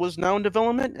 6 was now in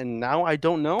development, and now I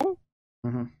don't know.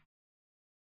 Mhm.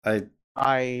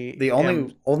 I The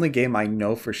am- only game I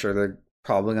know for sure they're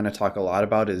probably gonna talk a lot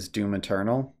about is Doom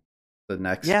Eternal. The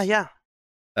next yeah.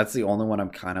 That's the only one I'm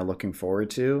kind of looking forward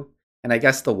to. And I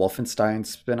guess the Wolfenstein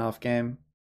spin-off game.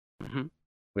 Mhm.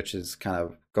 which is kind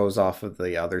of goes off of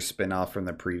the other spin-off from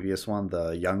the previous one,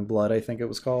 the Youngblood, I think it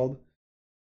was called.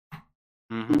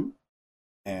 Mm-hmm.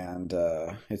 And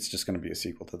it's just going to be a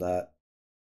sequel to that.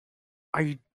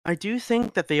 I do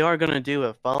think that they are going to do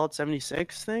a Fallout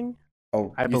 76 thing.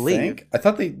 Oh, I you believe. think? I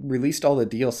thought they released all the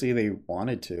DLC they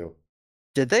wanted to.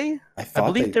 Did they? I I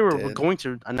thought believe they were did. going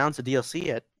to announce a DLC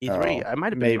at E3. Oh, I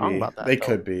might have been wrong about that. They though.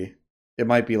 could be. It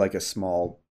might be like a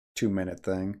small 2-minute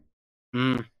thing.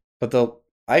 Mm. But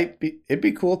it'd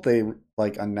be cool if they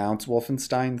like announce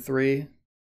Wolfenstein 3,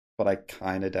 but I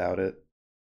kind of doubt it.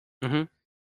 Mhm.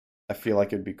 I feel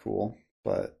like it'd be cool,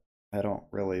 but I don't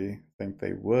really think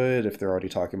they would if they're already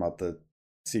talking about the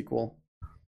sequel.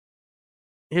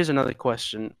 Here's another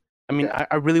question. I mean,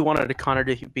 I really wanted Connor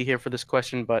to be here for this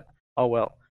question, but oh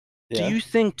well. Yeah. Do you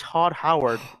think Todd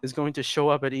Howard is going to show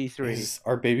up at E3? Is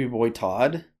our baby boy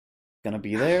Todd gonna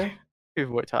be there? Hey,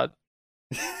 boy, Todd.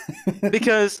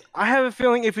 Because I have a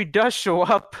feeling if he does show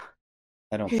up,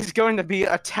 I don't he's going to be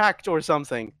attacked or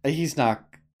something. He's not.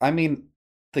 I mean,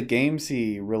 the games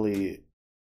he really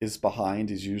is behind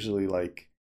is usually like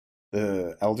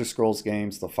the Elder Scrolls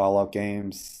games, the Fallout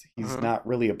games. He's not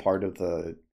really a part of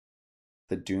the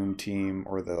Doom team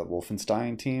or the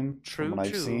Wolfenstein team, True, from what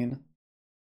I've true. seen.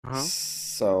 Uh-huh.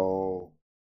 So,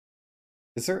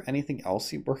 is there anything else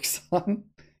he works on?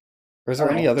 Or is there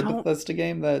I any other don't- Bethesda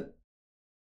game that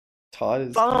Todd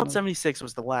is? Fallout kinda- 76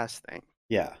 was the last thing.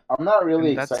 Yeah. I'm not really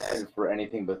And that's- excited for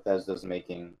anything Bethesda's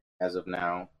making as of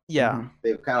now. Yeah. Mhm.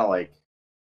 They've kind of like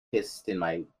pissed in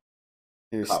my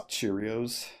Here's Cup.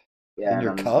 Cheerios. yeah, and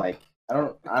your I'm just cup? like I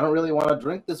don't really want to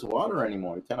drink this water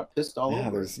anymore. It kind of pissed all Yeah,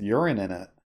 over. there's urine in it.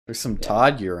 There's some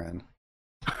Todd urine.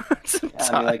 Yeah,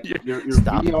 I mean, like your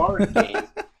Stop. VR game,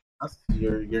 that's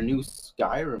your new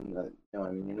Skyrim. That, you know,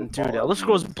 I mean, your new Dude, Fallout Elder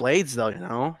Scrolls game Blades, though, you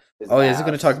know? is Oh, is he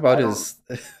going to ass. talk about I don't- his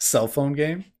cell phone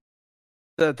game?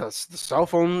 The cell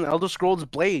phone Elder Scrolls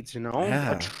Blades, you know?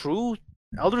 Yeah. A true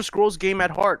Elder Scrolls game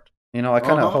at heart. You know, I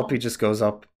kind of Uh-huh. hope he just goes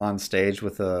up on stage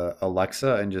with a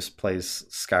Alexa and just plays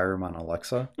Skyrim on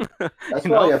Alexa. That's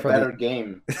You know, probably a for the- better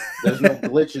game. There's no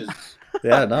glitches.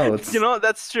 Yeah, no, it's You know,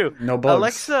 that's true. no bugs.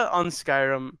 Alexa on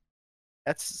Skyrim.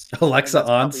 That's Alexa that's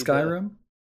on probably Skyrim?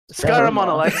 Skyrim on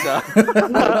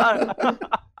Skyrim Alexa.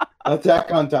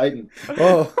 Attack on Titan.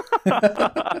 Oh.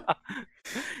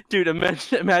 Dude,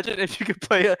 imagine if you could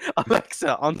play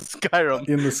Alexa on Skyrim.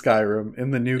 In the Skyrim,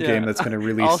 in the new Yeah. game that's going to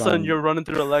release All of a sudden, on... you're running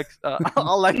through Alexa.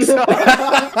 Alexa.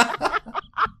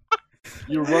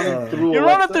 You're running Uh, through. You're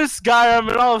Alexa? running through Skyrim,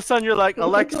 and all of a sudden, you're like,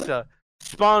 Alexa,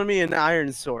 spawn me an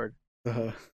iron sword.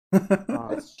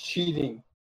 That's cheating.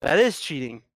 That is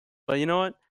cheating. But you know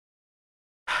what?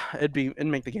 It'd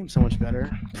make the game so much better.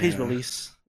 Please Yeah.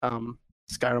 release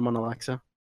Skyrim on Alexa.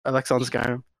 Alexa on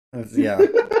Skyrim. Yeah.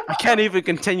 I can't even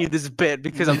continue this bit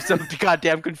because I'm so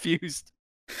goddamn confused.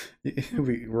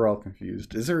 We're all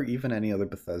confused. Is there even any other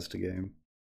Bethesda game?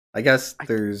 I guess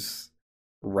there's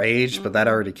Rage, but that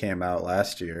already came out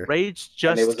last year. Rage And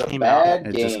just it was a came out. bad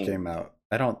It game. just came out.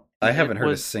 I It haven't heard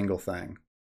was- a single thing.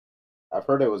 I've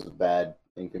heard it was bad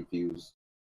and confused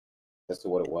as to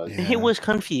what it was. Yeah. It was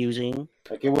confusing.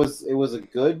 Like it was a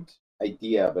good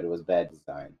idea, but it was bad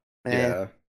design. Yeah.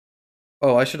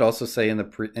 Oh, I should also say in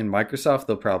Microsoft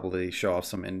they'll probably show off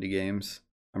some indie games.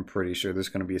 I'm pretty sure there's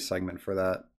going to be a segment for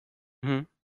that. Mhm.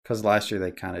 Because last year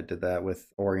they kind of did that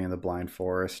with Ori and the Blind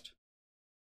Forest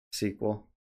sequel,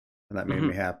 and that made Mhm.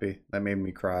 me happy. That made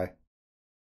me cry.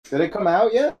 Did it come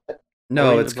out yet? No,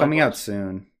 Ori and it's the Blind coming out Forest?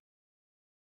 soon.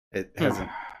 It Hmm. hasn't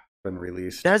been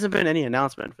released. There hasn't been any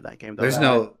announcement for that game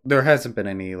though. There hasn't been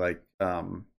any like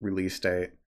release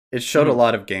date. It showed a Hmm.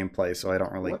 lot of gameplay, so I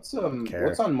don't really What's care.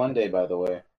 what's on Monday, by the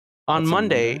way? On That's on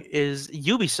Monday Monday? is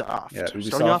Ubisoft. Yeah,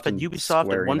 Starting off at and Ubisoft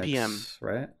Square at 1 Enix, p.m.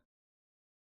 right?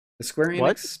 Is Square Enix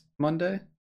What? Monday?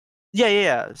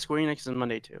 Yeah. Square Enix is on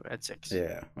Monday too at 6.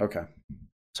 Yeah. Okay.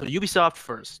 So Ubisoft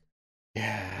first.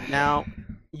 Yeah. Now,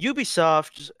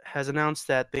 Ubisoft has announced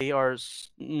that they are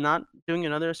not doing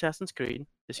another Assassin's Creed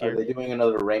this Are year. they doing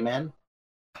another Rayman?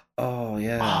 Oh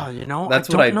yeah. Oh, you know, That's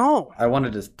I what don't know. I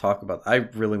wanted to talk about. I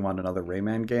really want another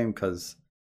Rayman game because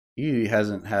he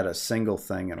hasn't had a single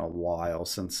thing in a while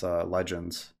since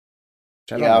Legends.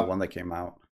 Which I don't Yeah. know when they came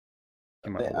out.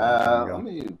 Came out a long time ago. Let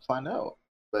me find out.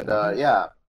 But Mm-hmm. yeah,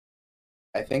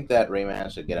 I think that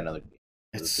Rayman should get another game.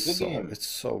 It's It's a good so, game. It's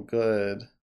so good.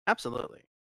 Absolutely.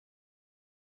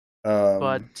 Um,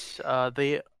 But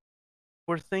they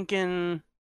were thinking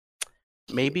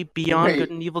maybe Beyond Wait, Good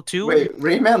and Evil 2. Wait,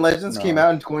 Rayman Legends came No.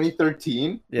 out in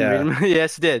 2013. yeah,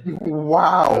 yes, it did.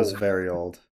 Wow. it was very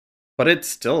old, but it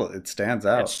stands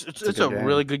out. It's a a good game.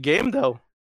 really good game though.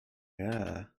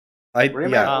 Yeah.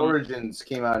 Rayman yeah, Origins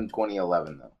came out in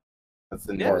 2011 though. That's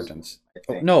the Yeah. newest Origins. one, I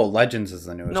Oh, think. no, Legends is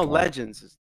the newest No, one. Legends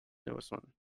is the newest one.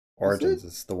 Origins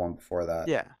is the one before that.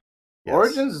 Yeah. Yes.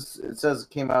 Origins, it says,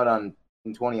 came out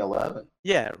in 2011.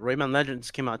 Yeah, Rayman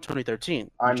Legends came out 2013.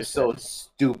 you I'm just so said.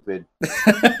 stupid.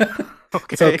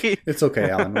 Okay. It's okay,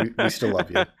 Alan. We still love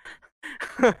you.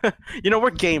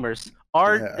 We're gamers.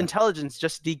 Our Yeah. intelligence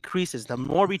just decreases the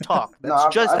more we talk. No,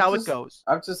 That's just I've how just- it goes.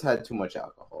 I've just had too much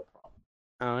alcohol.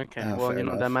 Oh, okay. Oh, Well, fair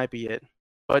that enough. might be it.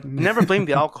 But never blame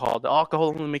the alcohol. The alcohol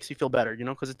only makes you feel better,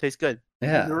 because it tastes good.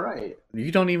 Yeah. You're right.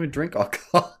 You don't even drink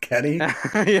alcohol, Kenny.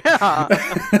 Yeah.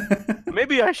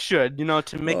 Maybe I should,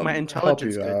 to make my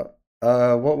intelligence help good. you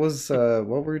out. What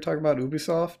were you talking about?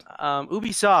 Ubisoft?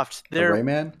 Ubisoft, The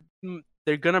Rayman?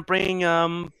 they're gonna bring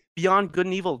Beyond Good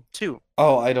and Evil 2.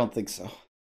 Oh, I don't think so.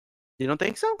 You don't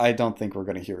think so? I don't think we're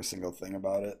gonna hear a single thing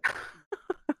about it.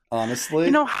 Honestly,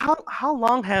 how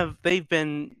long have they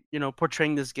been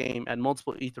portraying this game at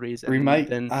multiple E3s and We might,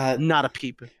 then not a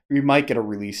peep? we might get a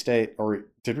release date, or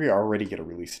did we already get a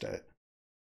release date?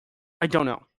 I don't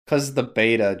know. Because the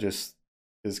beta just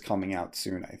is coming out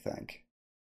soon, I think.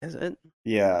 Is it?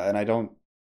 Yeah, and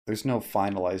there's no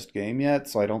finalized game yet,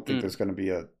 so I don't think Mm. there's going to be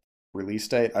a release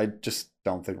date. I just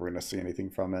don't think we're going to see anything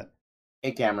from it.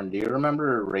 Hey Cameron, do you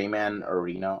remember Rayman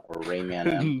Arena or Rayman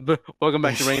M? Welcome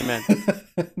back to Rayman.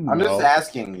 I'm just No.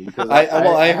 asking because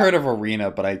I heard of Arena,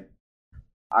 but I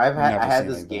I never had seen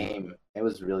this anything. game. It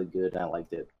was really good. And I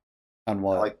liked it. on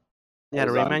what? Like Yeah,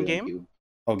 the it was on Rayman game? GameCube.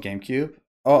 Oh, GameCube?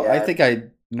 Oh, I Yeah. think I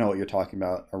know what you're talking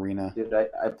about. Arena. Dude,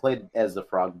 I played as the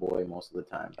Frog Boy most of the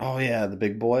time. Oh yeah, the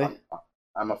big boy,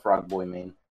 I'm a Frog Boy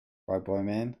main. Frog Boy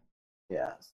man.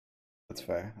 Yeah. That's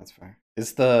fair. That's fair.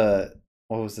 Is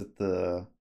what was it? The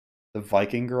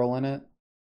Viking girl in it?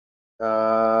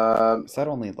 Is that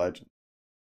only Legend?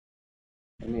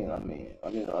 Let me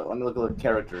look at the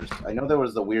characters. I know there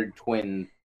was the weird twin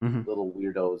Mhm. little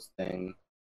weirdos thing.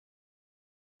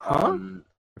 Huh? We're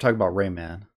talking about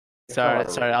Rayman. Sorry.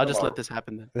 I'll just let this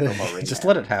happen then. about Just Rayman.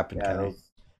 let it happen, Yeah, Kenny.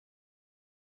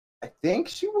 I think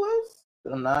she was,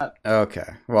 but I'm not. Okay.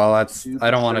 Well, I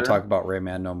don't want to Super. talk about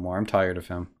Rayman no more. I'm tired of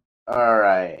him. All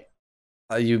right.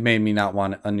 You made me not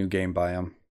want a new game by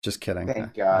him. Just kidding.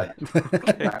 Thank God.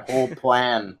 Okay. My whole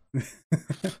plan.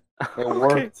 It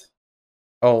worked.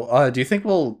 Oh, do you think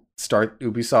we'll start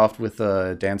Ubisoft with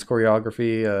a dance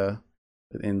choreography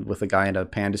with a guy in a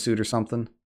panda suit or something?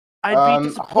 I'd be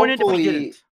disappointed if we hopefully-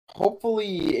 didn't.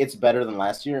 Hopefully, it's better than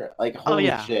last year. Like, holy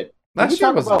yeah. shit! Last we year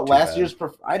talk wasn't about too last bad. year's.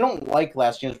 I don't like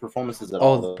last year's performances at Oh,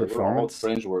 all. the They were all performance?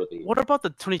 cringeworthy. What about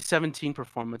the 2017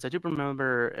 performance? I do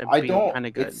remember it I being don't. kind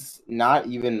of good. It's not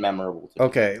even memorable. To me.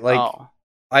 Okay, like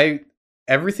oh.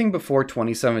 everything before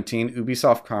 2017,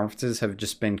 Ubisoft conferences have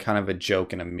just been kind of a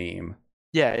joke and a meme.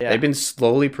 Yeah. They've been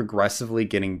slowly, progressively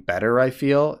getting better, I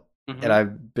feel, Mhm. and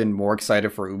I've been more excited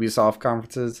for Ubisoft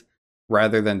conferences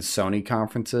rather than Sony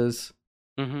conferences.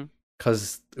 Mhm.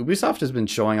 Because Ubisoft has been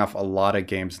showing off a lot of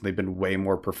games and they've been way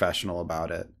more professional about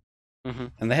it.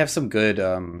 Mhm. And they have some good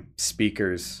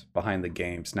speakers behind the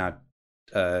games. Not,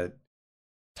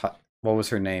 what was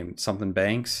her name? Something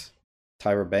Banks?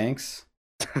 Tyra Banks?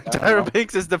 Tyra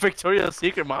Banks is the Victoria's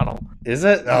Secret model. Is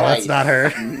it? Oh, that's not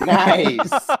her. Nice.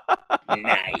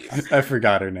 Nice. I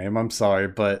forgot her name. I'm sorry,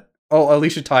 but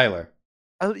Alicia Tyler.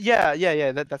 Yeah.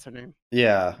 That's her name.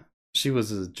 Yeah, she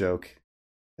was a joke.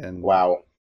 And Wow.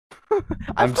 I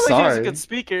I'm feel like she was a sorry. good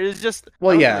speaker. It's just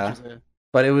Well, I don't yeah. feel like she's a-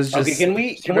 but it was just Okay, can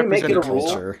we make it a represented rule?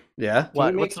 culture. Yeah. Can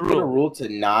What? we What's make the it a rule? rule to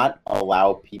not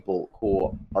allow people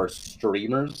who are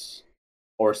streamers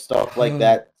or stuff like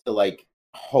that to like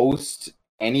host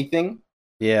anything?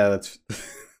 Yeah, that's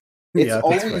It's yeah, that's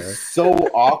always fair. so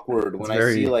awkward It's when I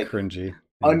very see like cringy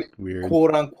un- and weird.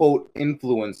 quote unquote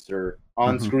influencer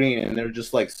on Mhm. screen and they're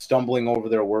just like stumbling over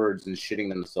their words and shitting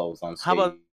themselves on stage. How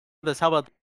about this? How about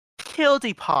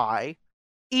PewDiePie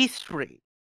E3?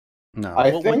 No.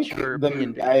 I what's think your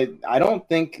opinion, I don't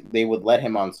think they would let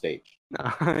him on stage.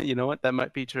 You know what? That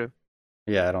might be true.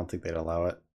 Yeah, I don't think they'd allow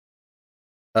it.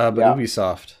 But Yeah.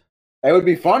 Ubisoft. It would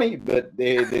be funny, but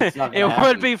it's not. It Gonna would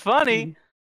happen. be funny.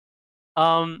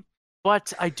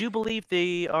 But I do believe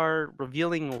they are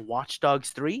revealing Watch Dogs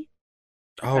 3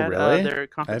 Oh, at really? their I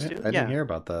conference didn't, too. I Yeah, didn't hear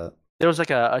about that. there was like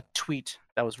a tweet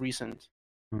that was recent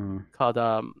Hmm. called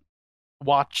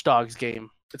Watch Dogs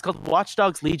game. It's called Watch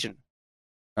Dogs Legion,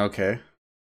 Okay.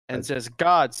 and it says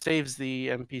God saves the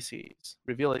NPCs.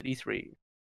 Reveal at E3.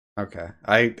 Okay.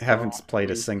 I haven't Oh, played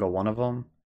a please. single one of them.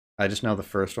 I just know the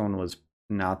first one was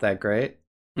not that great.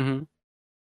 Mm-hmm.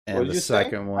 And What did the you say?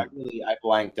 second one. I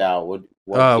blanked out. What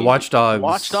game? Watch Dogs.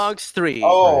 Watch Dogs 3.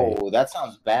 Oh, that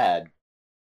sounds bad.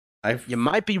 You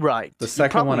might be right. The You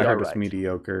second one I probably heard are was right.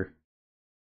 mediocre.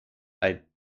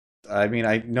 I mean,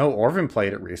 I know Orvin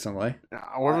played it recently.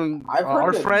 Orvin, I've heard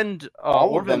our that friend,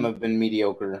 All of them Orvin. have been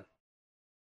mediocre.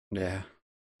 Yeah,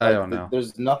 I don't know.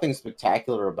 There's nothing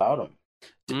spectacular about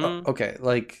them. Okay,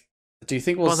 like, do you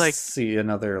think we'll But, like- see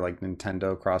another like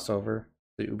Nintendo crossover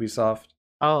to Ubisoft?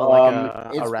 Oh,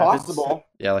 like It's a Rabbids? possible.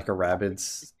 Yeah, like a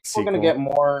Rabbids We're sequel. gonna get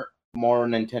more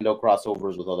Nintendo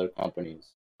crossovers with other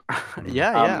companies.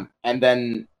 yeah. And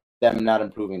then them not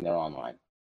improving their online.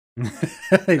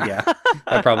 Yeah,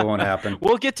 that probably won't happen.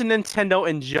 We'll get to Nintendo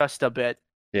in just a bit,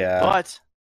 Yeah, but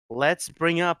let's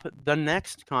bring up the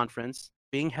next conference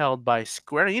being held by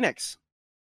Square Enix.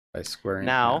 by Square.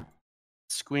 Now,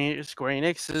 Square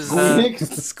Enix is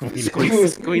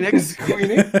Squeenix.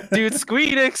 Squeenix. Dude, Square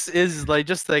Enix is like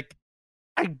just like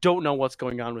I don't know what's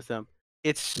going on with them.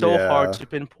 It's so hard Yeah. to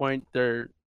pinpoint the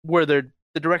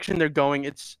direction they're going.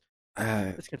 It's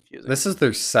confusing. This is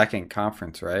their second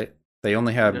conference, right? They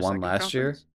only had Their one second last year.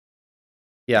 conference?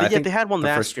 Yeah, I think they had one the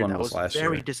last first year one that was was last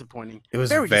very year. disappointing. It was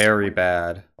very very disappointing.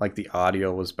 bad. Like the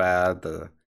audio was bad.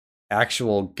 The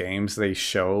actual games they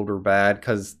showed were bad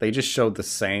because they just showed the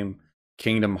same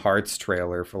Kingdom Hearts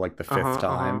trailer for like the 5th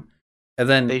time, and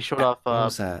then They showed off what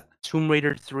was that? Tomb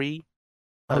Raider 3.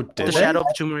 Oh, The did they? Shadow of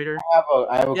the Tomb Raider. I have a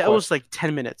Yeah, question. it was like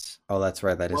 10 minutes. Oh, that's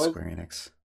right. That is What? Square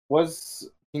Enix. Was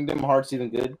Kingdom Hearts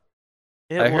even good?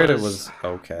 I heard it was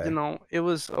okay. You know, it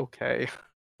was okay.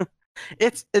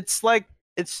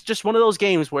 it's just one of those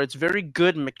games where it's very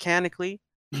good mechanically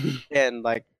and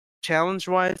like challenge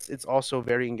wise, it's also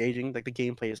very engaging. Like the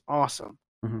gameplay is awesome,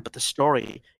 Mhm. but the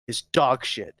story is dog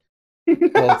shit.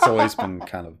 Well, it's always been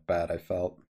kind of bad. I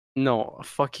felt. No,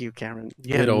 fuck you, Cameron.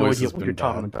 You It have no always idea has what been you're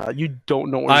talking bad. about. You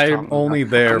don't know what you're I'm talking only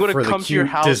about. there I'm gonna for the come to your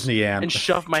cute house Disney and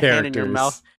shove my hand in your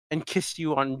mouth and kiss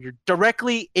you on your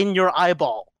directly in your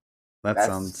eyeball. That That's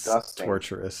sounds disgusting.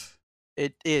 torturous.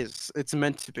 It is. It's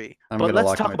meant to be. I'm But gonna let's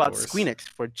lock talk my about doors. Square Enix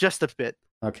for just a bit.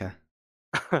 Okay.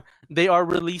 They are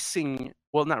releasing,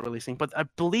 well, not releasing, but I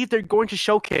believe they're going to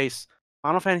showcase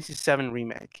Final Fantasy VII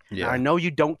Remake. Yeah. Now, I know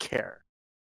you don't care.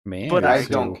 Man, But I I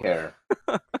don't care.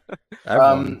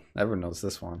 Everyone knows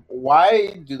this one.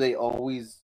 Why do they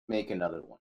always make another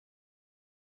one?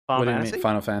 Final What do you Fantasy? mean,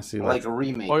 Final Fantasy? Like a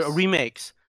remake. Or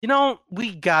remakes. You know,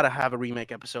 we gotta have a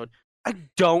remake episode. I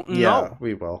don't know. Yeah,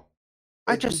 we will.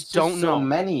 I There's just don't so know.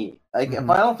 many. Like Mhm.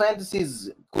 Final Fantasy's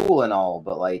cool and all,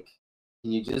 but like,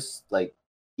 can you just like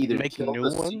either Make kill new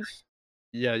the ones? series-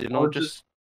 Yeah, you know, or just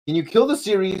can you kill the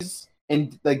series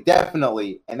and like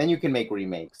definitely, and then you can make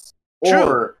remakes True.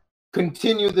 or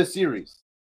continue the series.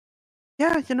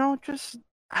 yeah, you know, just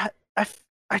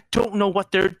I don't know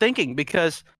what they're thinking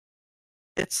because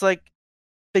it's like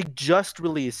they just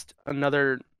released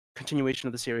another continuation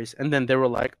of the series and then they were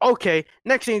like, okay,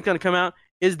 next thing that's gonna come out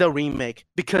is the remake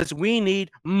because we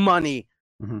need money.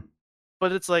 Mhm.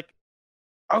 But it's like,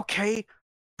 okay,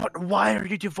 but why are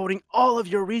you devoting all of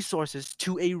your resources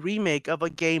to a remake of a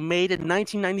game made in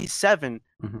 1997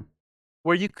 Mhm.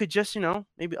 where you could just, you know,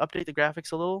 maybe update the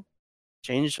graphics a little,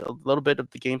 change a little bit of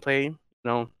the gameplay, you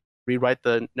know, rewrite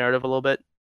the narrative a little bit,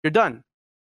 you're done.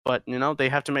 But, you know, they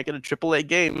have to make it a AAA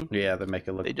game. Yeah, they make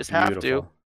it look They just have to.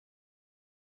 beautiful.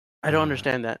 I don't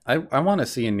understand that. I want to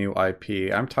see a new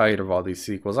IP. I'm tired of all these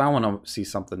sequels. I want to see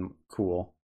something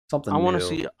cool, something I want new. to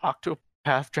see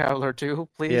Octopath Traveler 2,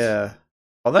 please. Yeah.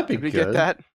 Oh, that'd be Did we good. get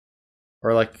that?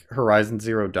 Or like Horizon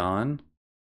Zero Dawn.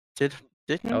 Didn't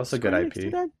That was a good Square Enix do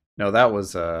IP. that? No, that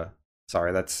was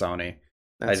sorry, that's Sony.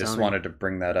 I That's just Sony. wanted to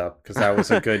bring that up because that was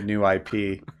a good new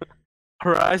IP.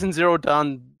 Horizon Zero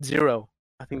Dawn 0.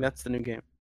 I think that's the new game.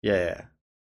 Yeah.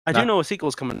 I do Not- know a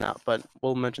sequel's coming out, but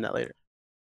we'll mention that later.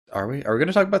 Are we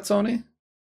gonna talk about Sony?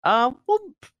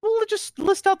 We'll just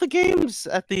list out the games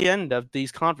at the end of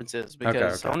these conferences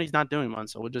because okay. Sony's not doing one,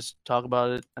 so we'll just talk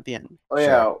about it at the end. Oh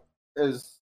yeah,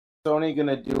 is Sony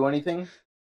gonna do anything?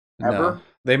 Ever? No.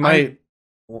 They might.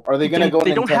 Are they gonna go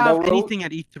They Nintendo don't have route? anything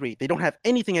at E3. They don't have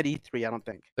anything at E3. I don't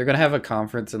think. They're gonna have a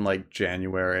conference in like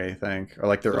January, I think, or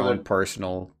like their So own they're-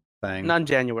 personal thing. Not in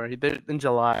January. They're in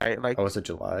July. Like Oh, is it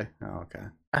July? Oh, okay.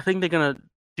 I think they're gonna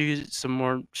do some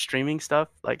more streaming stuff,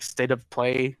 like State of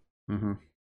Play. Mm-hmm.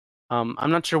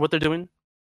 I'm not sure what they're doing,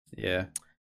 Yeah.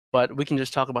 but we can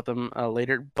just talk about them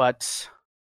later. But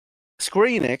Square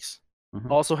Enix Mhm.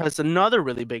 also has another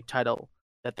really big title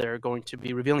that they're going to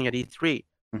be revealing at E3.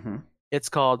 Mm-hmm. It's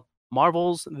called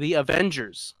Marvel's The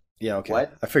Avengers. Yeah. Okay.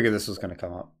 What? I figured this was gonna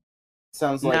come up.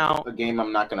 Sounds like Now- a game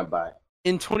I'm not gonna buy.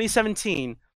 In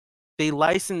 2017, they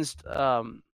licensed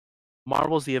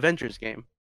Marvel's The Avengers game,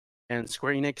 and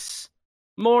Square Enix,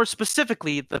 more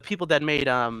specifically, the people that made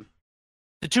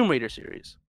the Tomb Raider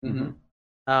series, Mm-hmm.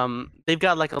 They've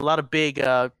got like a lot of big,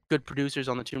 good producers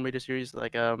on the Tomb Raider series,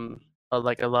 like a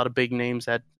lot of big names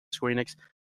at Square Enix,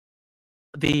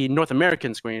 the North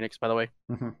American Square Enix, by the way.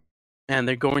 Mhm. And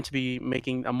they're going to be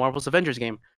making a Marvel's Avengers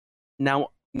game. Now,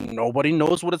 nobody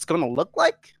knows what it's going to look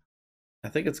like. I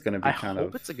think it's going to be I kind hope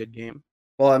of. it's a good game.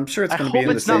 Well, I'm sure it's I going to be hope in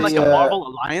the it's not same. like a Marvel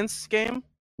Alliance game.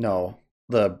 No,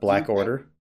 the Black think- Order.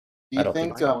 Do I you don't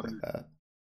think think it's like that.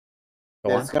 Go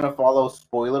that on. it's gonna follow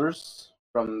spoilers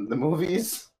from the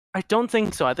movies? I don't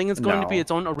think so. I think it's going to be No.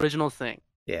 its own original thing.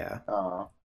 Yeah, But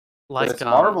Like it's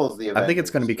Marvel's the Avengers, I think it's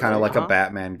going to be kind of right? like a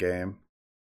Batman game,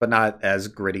 but not as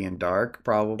gritty and dark.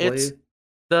 Probably. It's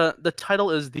the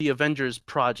title is The Avengers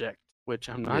Project, which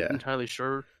I'm not Yeah. entirely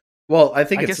sure. Well, I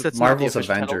think I guess it's that's not the Marvel's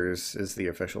official title. Avengers is the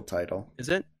official title. Is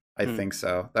it? I Hmm. think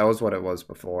so. That was what it was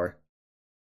before.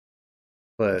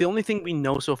 But The only thing we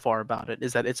know so far about it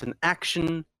is that it's an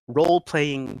action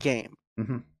role-playing game.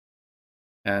 Mhm.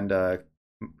 And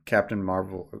Captain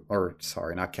Marvel, or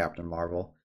sorry, not Captain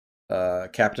Marvel,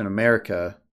 Captain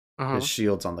America Uh-huh. has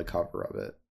shields on the cover of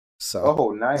it. So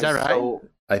Oh, nice. Is that right? So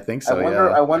I think so. I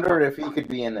Yeah. wonder if he could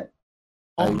be in it.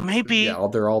 Oh, maybe. Yeah,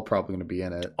 they're all probably going to be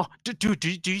in it. Oh,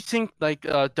 do you think like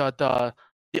the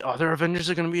other Avengers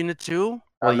are gonna be in it too?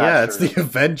 Well, I'm not yeah, it's sure. the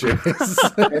Avengers.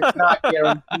 It's not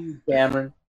guaranteed,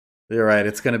 Cameron. You're right.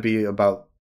 It's going to be about.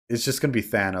 It's just going to be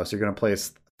Thanos. You're going to play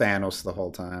as Thanos the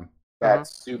whole time.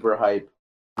 That's super hype.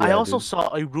 I Yeah, also dude.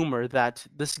 saw a rumor that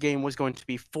this game was going to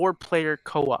be 4-player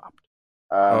co-op.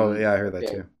 Oh yeah, I heard that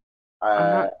okay. too.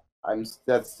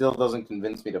 That still doesn't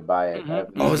convince me to buy it. Mhm. I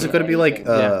haven't Oh, is it seen going to be like?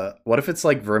 anything. What if it's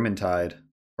like Vermintide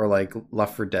or like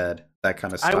Left 4 Dead, that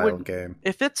kind of I style would- game?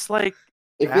 If it's like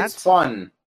If that's- it's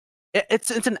fun,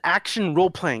 it's an action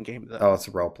role-playing game though. Oh, it's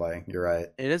role playing. You're right.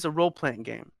 It is a role-playing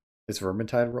game. Is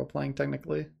Vermintide role playing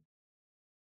technically?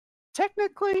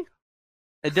 Technically,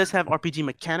 it does have RPG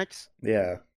mechanics.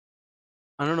 Yeah.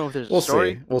 I don't know if there's We'll a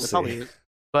story. see. We'll There probably see. is.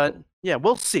 But yeah,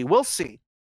 we'll see. We'll see.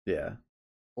 Yeah.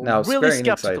 Now, Really Square Enix, I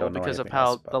skeptical don't know because of anything else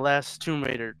how about. the last Tomb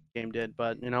Raider game did,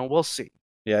 but we'll see.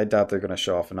 Yeah, I doubt they're gonna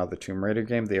show off another Tomb Raider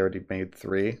game. They already made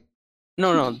 3.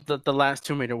 No, the last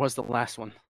Tomb Raider was the last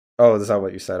one. Oh, is that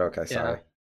what you said? Okay, Yeah.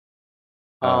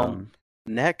 sorry.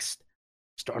 Next,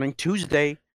 starting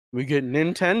Tuesday, we get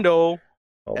Nintendo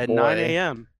Oh at boy. 9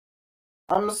 a.m.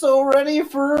 I'm so ready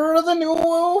for the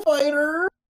new fighter.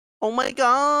 Oh my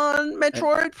god,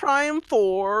 Metroid Prime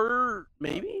 4,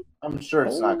 maybe? I'm sure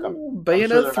it's not coming. Oh, they're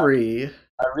Bayonetta not. 3.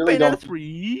 I really Bayonetta don't.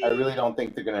 3? I really don't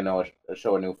think they're gonna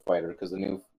show a new fighter because the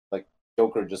new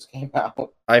Joker just came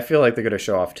out. I feel like they're gonna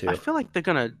show off 2. I feel like they're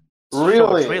gonna show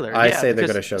Really? a trailer. I Yeah, say they're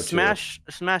because gonna show two.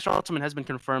 Smash Ultimate has been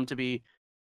confirmed to be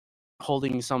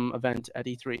holding some event at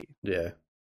E3. Yeah.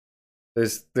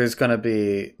 There's gonna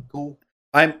be. Cool.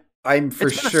 I'm for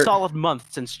It's been sure. a solid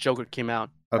month since Joker came out,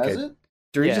 Okay. Has it?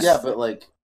 Do we Yeah. just? Yeah, but like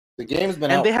the game's been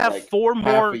out. and they for, have like, 4 half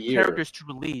more a year. characters to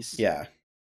release Yeah.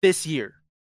 this year.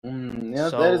 Yeah,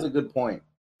 So- that is a good point.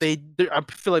 I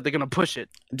feel like they're gonna push it.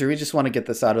 Do we just want to get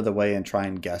this out of the way and try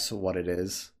and guess what it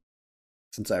is?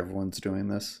 Since everyone's doing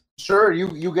this. Sure,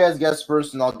 you guys guess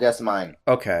first, and I'll guess mine.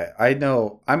 Okay, I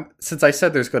know. Since I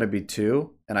said there's going to be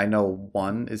 2, and I know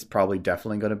 1 is probably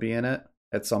definitely going to be in it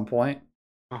at some point.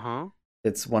 Uh-huh.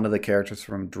 It's one of the characters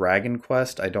from Dragon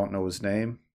Quest. I don't know his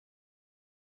name.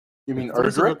 You mean What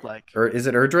does it Erdrick? look like? Or is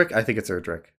it Erdrick? I think it's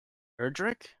Erdrick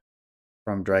Erdrick?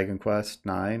 from Dragon Quest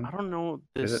 9. I don't know.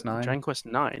 Is This it 9? Dragon Quest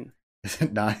 9. Is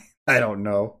it 9? I don't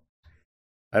know.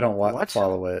 I don't What?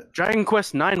 follow it. Dragon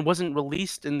Quest 9 wasn't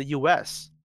released in the US.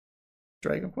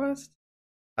 Dragon Quest?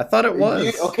 I thought it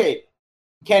was. Okay,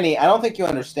 Kenny, I don't think you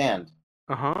understand.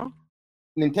 Uh-huh.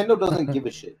 Nintendo doesn't give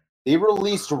a shit. They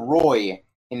released Roy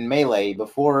in Melee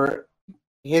before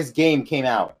his game came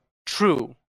out.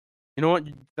 True. You know what?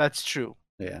 That's true.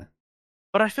 Yeah.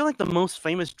 But I feel like the most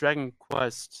famous Dragon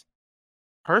Quest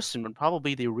person would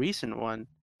probably be the recent one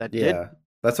that did Yeah.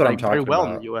 That's what I'm talking very well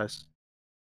about. in the US.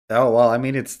 Oh, well, I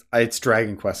mean, it's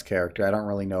Dragon Quest character. I don't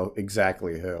really know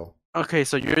exactly who. Okay,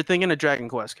 so you're thinking a Dragon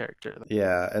Quest character.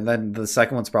 Yeah, and then the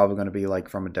second one's probably going to be like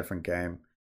from a different game.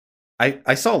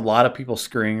 I saw a lot of people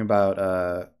screaming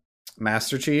about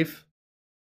Master Chief,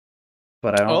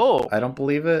 but I don't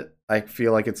believe it. I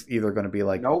feel like it's either going to be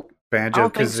like Nope. Banjo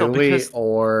don't think so, Kazooie because-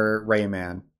 or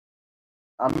Rayman.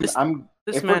 This If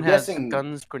This we're man has guessing-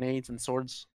 guns, grenades, and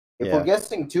swords. If Yeah. we're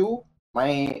guessing 2,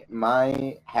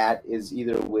 my hat is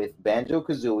either with Banjo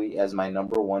Kazooie as my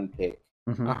number 1 pick,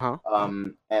 Mhm. Uh-huh.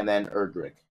 and then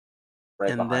Erdrick. Right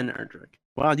And behind. then Erdrick.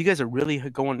 Wow, you guys are really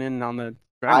going in on the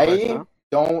Dragon Quest, I huh?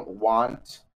 don't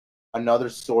want another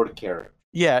sword character.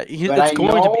 Yeah, but it's I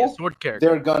going to be a know sword character.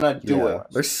 They're gonna do Yeah, it.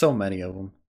 there's so many of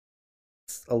them.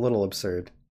 It's a little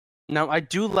absurd. Now, I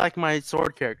do like my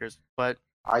sword characters, but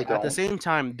I don't. at the same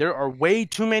time, there are way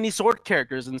too many sword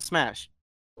characters in Smash.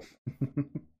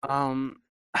 I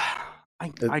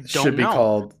It don't should be know.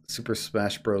 called Super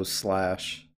Smash Bros.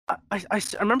 Slash. I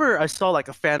remember I saw like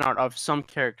a fan art of some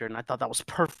character, and I thought that was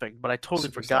perfect, but I totally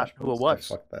Super forgot Smash who it Bros. I was.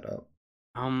 fucked that up.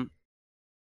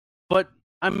 But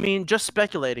I mean, just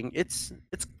speculating, it's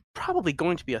probably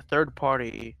going to be a third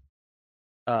party,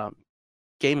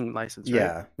 gaming license, right?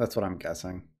 Yeah, that's what I'm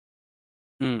guessing.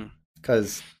 Mm.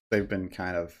 Because they've been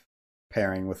kind of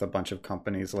pairing with a bunch of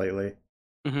companies lately.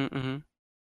 Mm-hmm,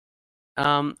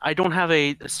 mm-hmm. I don't have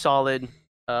a solid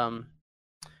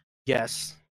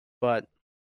guess, but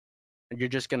you're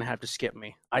just gonna have to skip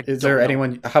me. Is don't there know.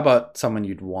 anyone? How about someone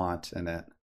you'd want in it?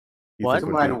 You What?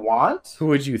 think would Someone I be- want? Who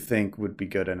would you think would be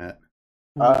good in it?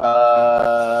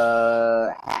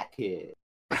 Hackett.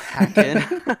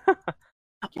 Hacken?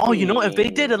 Oh, you know, if they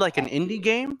did like an indie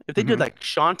game, if they did Mhm. like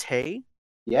Shantae,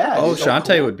 Yeah. Oh, dude,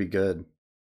 Shantae cool. would be good.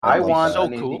 I love want that. So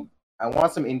an cool. indie. I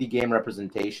want some indie game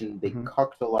representation. They Mhm.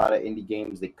 cucked a lot of indie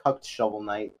games. They cucked Shovel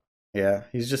Knight. Yeah,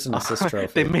 he's just an assist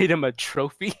trophy. they made him a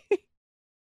trophy.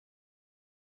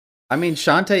 I mean,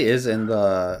 Shantae is in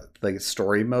the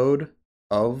story mode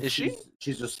of. Is she?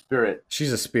 She's a spirit.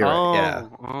 She's a spirit. Oh, Yeah.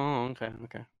 oh, okay,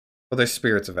 okay. Well, there's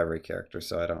spirits of every character,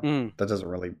 so I don't. Mm. That doesn't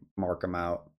really mark them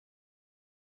out.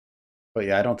 But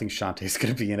yeah, I don't think Shantae's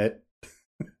gonna be in it.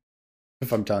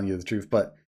 If I'm telling you the truth,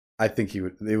 but I think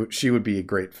she would be a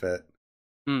great fit.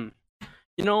 You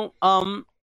know,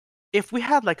 if we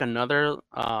had like another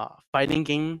fighting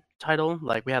game title,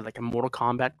 like we had like a Mortal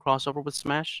Kombat crossover with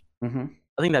Smash, Mm-hmm.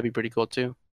 I think that'd be pretty cool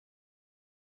too.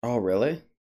 Oh, really?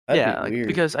 That'd Yeah, be like, weird.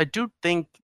 because I do think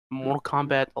Mortal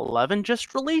Kombat 11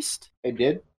 just released, They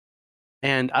did.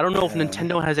 and I don't know if Yeah.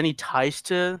 Nintendo has any ties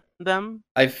to them.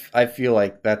 I feel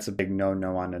like that's a big no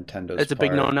on Nintendo's It's a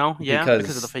big part. no-no, yeah,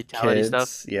 because of the fatality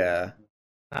stuff. Yeah,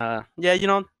 Yeah, you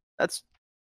know,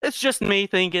 it's just me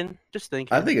thinking, just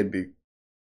thinking. I think it'd be.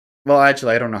 Well,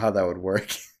 actually, I don't know how that would work.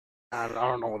 I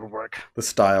don't know what would work. The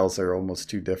styles are almost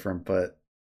too different, but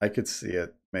I could see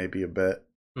it maybe a bit.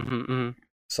 Mm-hmm.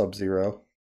 Sub-Zero.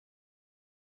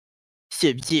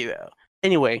 Sub-Zero.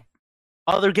 Anyway,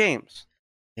 other games.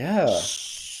 Yeah.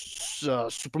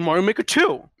 Super Mario Maker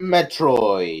 2.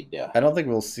 Metroid. I don't think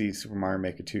we'll see Super Mario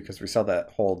Maker 2 because we saw that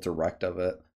whole direct of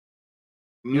it.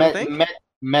 You don't think?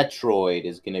 Metroid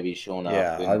is going to be shown up.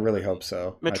 Yeah, I really hope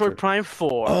so. Metroid Prime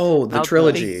 4. Oh, the Now,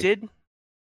 trilogy. They did.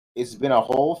 It's been a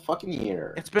whole fucking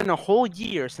year. It's been a whole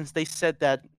year since they said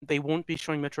that they won't be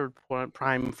showing Metroid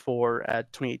Prime 4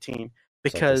 at 2018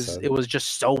 because said. it was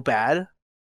just so bad.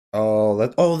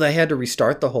 Oh, they had to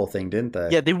restart the whole thing, didn't they?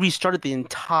 Yeah, they restarted the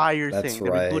entire That's thing. They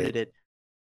right. rebooted it.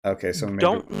 Okay, so maybe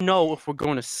Don't know if we're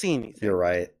going to see anything. you're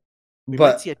right. We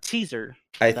might But see a teaser.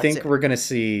 I That's think it. we're gonna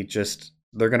see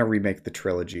they're gonna remake the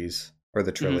trilogies or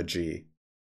the Mm-hmm. trilogy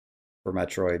for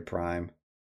Metroid Prime.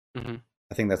 Mhm.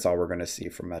 I think that's all we're gonna see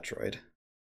from Metroid.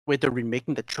 Wait, they're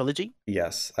remaking the trilogy?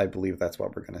 Yes, I believe that's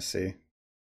what we're gonna see.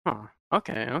 Huh.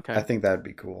 Okay, okay. I think that'd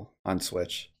be cool on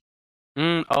Switch.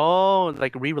 Oh,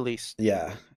 like re-release.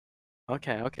 Yeah.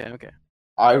 Okay.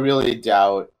 I really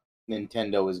doubt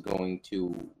Nintendo is going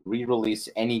to re-release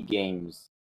any games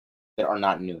that are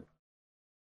not new.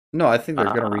 No, I think they're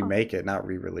gonna Uh. remake it, not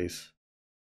re-release.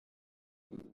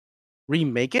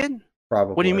 Remake it?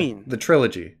 Probably. What do you mean? The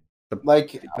trilogy. Like,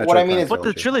 Metroid what I mean Prime is, But the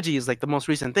trilogy. trilogy is like the most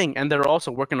recent thing, and they're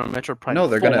also working on Metroid Prime. No,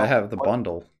 they're 4. gonna have the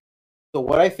bundle. so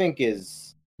what I think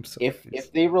is, I'm so if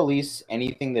confused. they release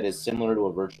anything that is similar to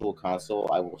a virtual console,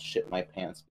 I will shit my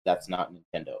pants. That's not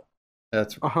Nintendo.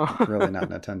 That's really not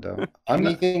Nintendo. I'm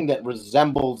not, Anything that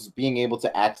resembles being able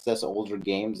to access older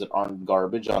games that aren't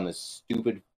garbage on this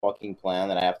stupid fucking plan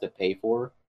that I have to pay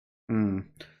for.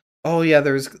 Oh yeah,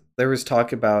 there was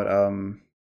talk about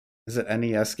is it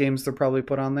NES games they'll probably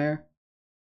put on there?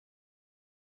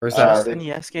 Or is that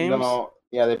NES games? No,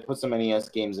 yeah, they put some NES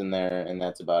games in there, and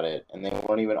that's about it. And they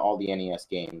weren't even all the NES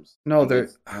games. No, Like,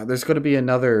 there's going to be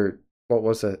another. What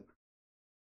was it?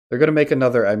 They're going to make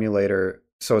another emulator,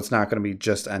 so it's not going to be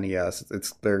just NES.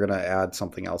 They're going to add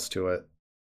something else to it.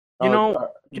 You know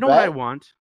what I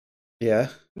want? Yeah,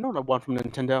 You know what I want from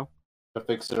Nintendo? to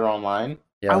fix it online.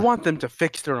 yeah. I want them to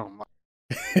fix their own.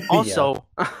 Yeah. Also,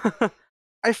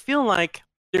 I feel like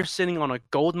they're sitting on a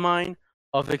gold mine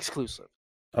of exclusive.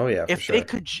 Oh yeah, for If sure.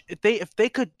 if they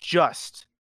could just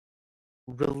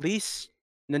release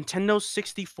Nintendo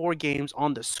 64 games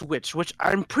on the Switch, which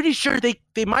I'm pretty sure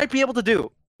they might be able to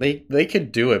do. They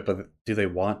could do it, but do they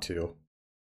want to?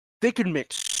 They could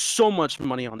make so much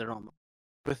money on their own.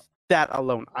 With that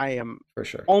alone, I am For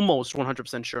sure. almost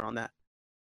 100% sure on that.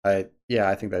 I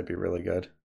think that'd be really good.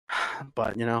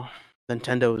 but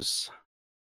Nintendo's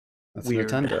That's weird.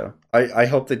 Nintendo. I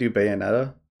hope they do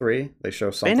Bayonetta 3. They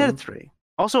show something. Bayonetta 3.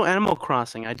 Also, Animal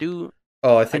Crossing. I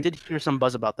Oh, I I think did hear some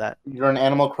buzz about that. You're an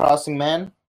Animal Crossing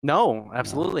man? No,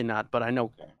 absolutely not. But I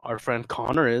know our friend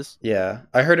Connor is. yeah.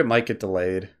 I heard it might get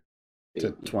delayed to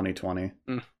I 2020.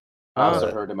 also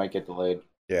Uh, heard it might get delayed.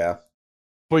 Yeah.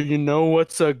 but you know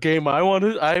what's a game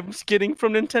I'm getting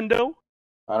from Nintendo?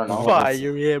 I don't know. Oh,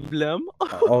 Fire Emblem.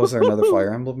 Oh, is there another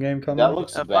Fire Emblem game coming? That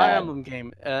looks A bad. Fire Emblem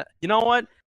game. You know what?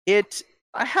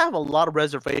 I have a lot of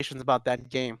reservations about that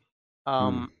game.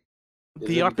 Is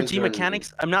The it because RPG they're in-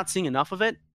 mechanics, I'm not seeing enough of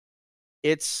it.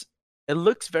 It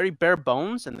looks very bare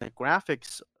bones, and the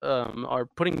graphics are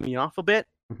putting me off a bit.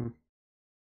 Mhm.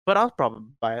 But I'll probably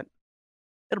buy it.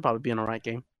 It'll probably be an alright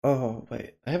game. Oh,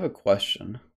 wait. I have a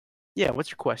question. Yeah, what's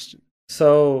your question?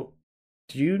 So,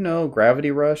 do you know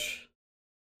Gravity Rush?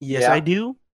 Yes, Yeah. I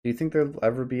do. Do you think there'll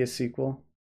ever be a sequel?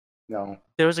 No.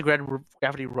 There was a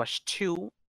Gravity Rush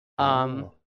 2.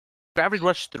 Oh, Gravity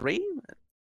Rush 3?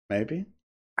 maybe?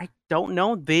 I don't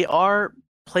know. They are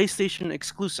PlayStation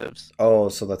exclusives. Oh,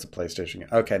 so that's a PlayStation game.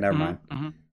 Okay, never Mhm, mind.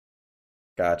 mhm.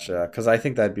 Gotcha. Because I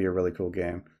think that'd be a really cool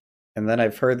game. And then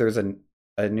I've heard there's a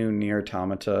new Nier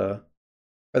Automata,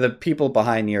 or the people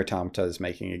behind Nier Automata is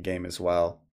making a game as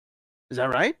well. Is that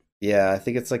right? Yeah, I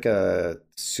think it's like a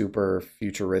super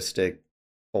futuristic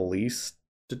police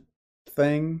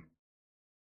thing.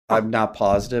 I'm not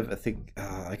positive. I think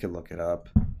I could look it up.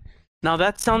 Now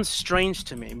that sounds strange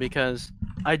to me because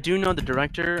I do know the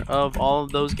director of all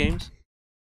of those games,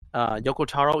 Yoko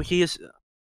Taro. He is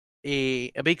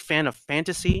a big fan of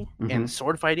fantasy Mhm. and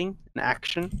sword fighting and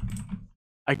action.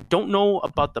 I don't know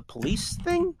about the police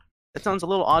thing. That sounds a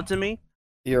little odd to me,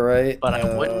 You're right. but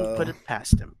I wouldn't put it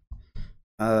past him.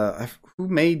 Who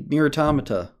made Nier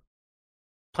Automata?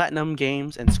 Platinum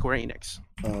Games and Square Enix.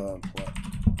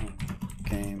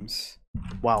 Games.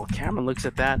 While Cameron looks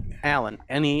at that, Alan,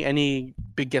 any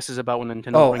big guesses about when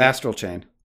Nintendo? Oh, bring it? Astral Chain.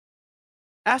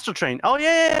 Astral Train. Oh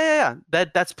yeah.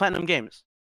 That's Platinum Games.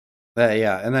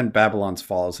 Yeah, and then Babylon's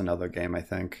Fall is another game I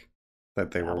think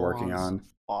that they were working Babylon's on.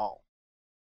 Fall.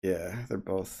 Yeah, they're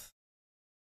both.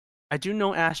 I do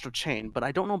know Astral Chain, but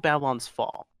I don't know Babylon's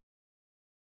Fall.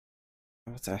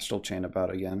 What's Astral Chain about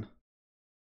again?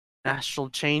 Astral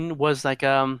Chain was like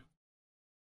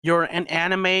you're an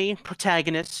anime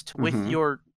protagonist with Mhm.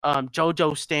 your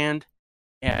JoJo stand,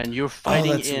 and you're Oh,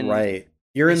 fighting that's in right.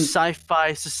 You're a in.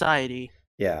 sci-fi society.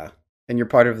 Yeah, and you're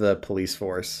part of the police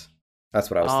force. That's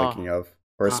what I was Oh. thinking of,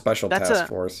 or a Huh. special That's task a-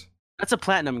 force. That's a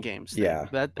Platinum Games thing. Yeah.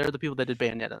 They're the people that did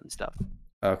Bayonetta and stuff.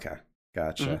 Okay,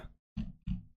 gotcha.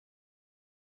 Mm-hmm.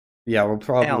 Yeah, we'll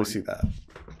probably Alan. see that.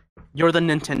 You're the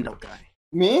Nintendo guy.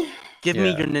 Me? Give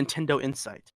me Yeah. your Nintendo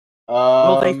insight.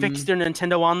 Will they fix their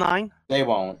Nintendo Online? They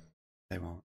won't. They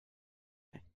won't.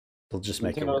 They'll just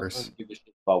make it Nintendo worse. doesn't give a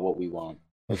shit about what we want.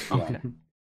 Okay.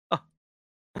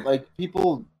 Like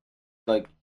people like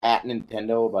at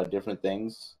Nintendo about different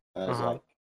things, and it's Uh-huh. like,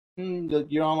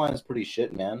 your online is pretty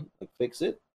shit, man. Like, fix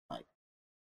it. Like,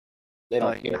 they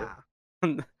don't Like, care.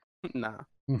 nah. Nah.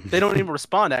 They don't even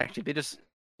respond. Actually, they just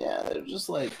Yeah, they're just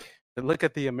like, they look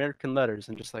at the American letters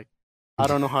and just like, I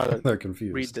don't know how to They're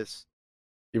confused. read this.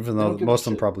 Even They though don't give a most of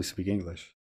them shit. probably speak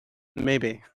English.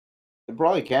 Maybe. they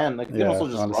probably can. Like, they Yeah, can also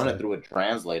just run honestly. it through a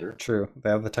translator. True, they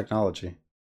have the technology.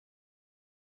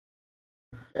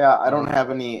 Yeah, I don't have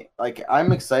any. Like,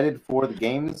 I'm excited for the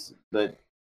games, but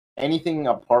anything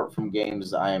apart from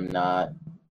games, I am not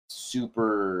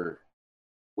super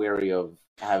wary of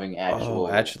having actual Oh,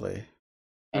 actually,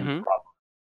 and Mhm. proper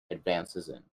advances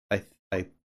in. I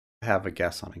have a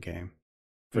guess on a game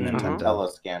for Mhm. Nintendo. Tell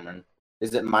us, Cameron.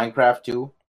 Is it Minecraft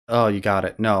too? Oh, you got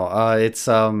it. No, it's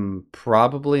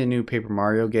probably a new Paper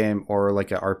Mario game or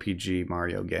like a RPG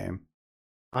Mario game.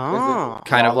 Oh. Is it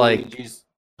Kind of like- Waluigi's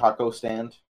taco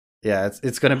stand? Yeah,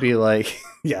 it's gonna be like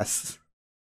yes,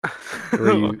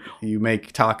 where you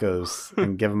make tacos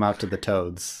and give them out to the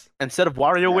toads. Instead of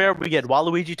WarioWare, we get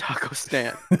Waluigi Taco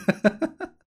Stand.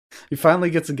 He finally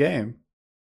gets a game.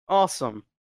 Awesome.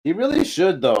 He really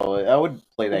should, though. I would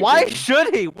play that. Why game.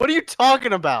 should he? What are you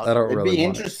talking about? I don't It'd really be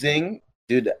want it. interesting,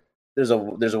 dude. There's a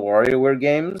WarioWare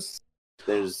games.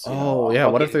 There's Oh yeah,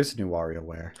 what if there's a new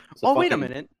WarioWare? Oh, wait a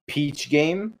minute. Peach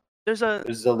game. There's a,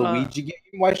 There's a Luigi game.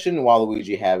 Why shouldn't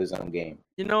Waluigi have his own game?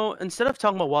 instead of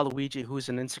talking about Waluigi, who's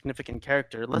an insignificant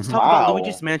character, let's Mhm. talk about Wow.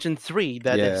 Luigi's Mansion 3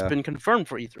 that has Yeah. been confirmed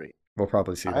for E3. We'll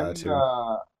probably see that too.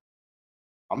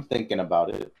 I'm thinking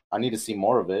about it. I need to see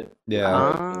more of it. Yeah.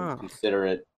 Ah. Consider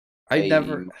it. I've a-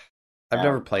 never yeah.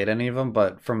 never played any of them,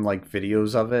 but from like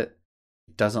videos of it,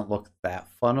 it doesn't look that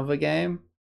fun of a game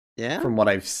Yeah? from what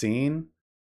I've seen.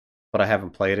 but I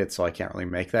haven't played it, so I can't really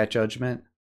make that judgment.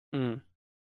 Mm.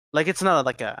 Like it's not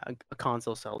like a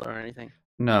console seller or anything.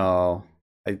 No,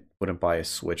 I wouldn't buy a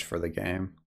Switch for the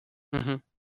game. Mm-hmm.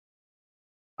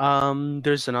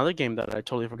 There's another game that I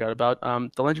totally forgot about.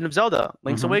 The Legend of Zelda: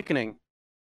 Link's Mhm. Awakening.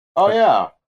 Oh yeah,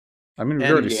 I mean, we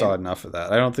And already game. saw enough of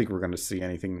that. I don't think we're going to see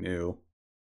anything new.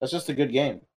 that's just a good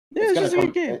game. Yeah, it's just a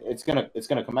good game. It's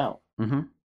gonna come out. Mm-hmm.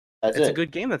 That's It's it. a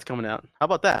good game that's coming out. How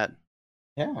about that?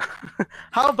 Yeah,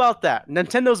 How about that?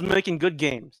 Nintendo's making good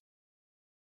games,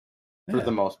 for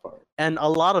the most part. and a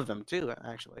lot of them too.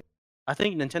 Actually, I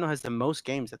think Nintendo has the most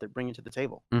games that they're bringing to the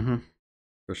table. Mm-hmm.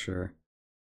 For sure.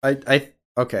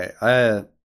 Okay. I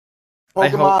hope-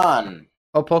 Pokemon.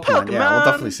 Oh, Pokemon. Yeah, we'll Pokemon!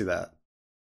 definitely see that.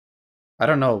 I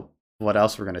don't know what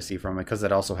else we're going to see from it because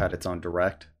it also had its own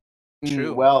direct.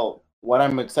 True. Well, what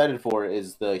I'm excited for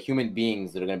is the human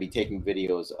beings that are going to be taking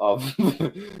videos of,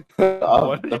 What of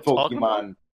are the you talking about?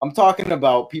 Pokemon. I'm talking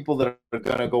about people that are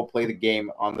going to go play the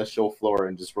game on the show floor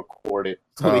and just record it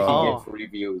so they can Oh. get free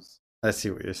views. I see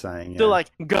what you're saying. Yeah. They're like,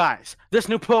 guys, this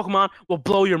new Pokemon will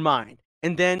blow your mind,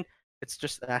 and then it's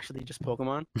just actually just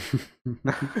Pokemon.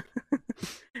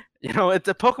 You know, it's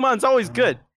a Pokemon's always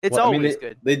good. It's Well, I always mean,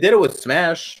 good. They did it with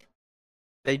Smash.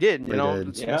 They did, you They know.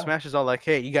 did. Yeah. Smash is all like,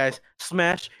 hey, you guys,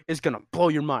 Smash is gonna blow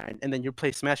your mind, and then you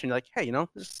play Smash, and you're like, hey, you know,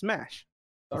 this is Smash.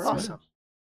 All It's right. awesome.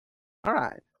 All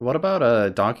right. What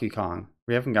about Donkey Kong?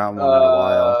 We haven't gotten one in a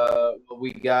while. Well,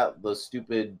 we got the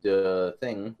stupid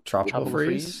thing. Tropical with-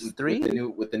 Freeze? with 3?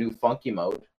 the new funky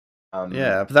mode.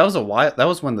 Yeah, but that was a while. That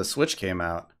was when the Switch came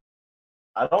out.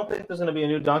 I don't think there's gonna be a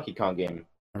new Donkey Kong game.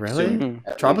 Really? soon,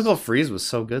 at Tropical least. Freeze was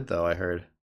so good, though. I heard.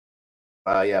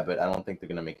 Yeah, but I don't think they're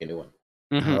gonna make a new one.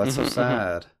 Mm-hmm, Oh, that's so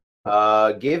sad.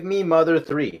 Give me Mother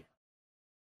 3.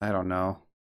 I don't know.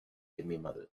 Give me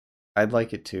Mother. I'd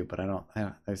like it too, but I don't.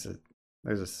 There's a.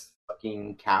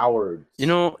 Fucking cowards. You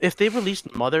know, if they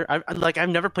released Mother, I've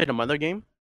never played a Mother game.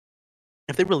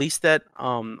 If they released that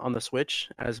on the Switch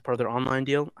as part of their online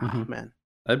deal, oh Mhm. man,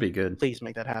 That'd be good. please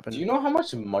make that happen. Do you know how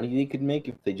much money they could make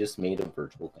if they just made a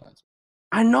virtual console?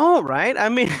 I know, right? I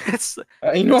mean, it's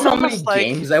You know It's how many almost like-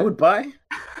 games I would buy?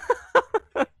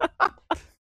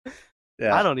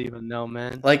 Yeah. I don't even know,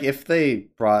 man. Like if they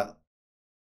brought.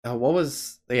 What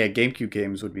was GameCube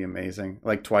games would be amazing.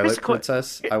 Like Twilight que-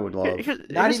 Princess, I would love. Not Here's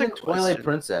a even Twilight question.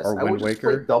 Princess. Or I Wind would just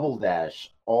play Waker. Double Dash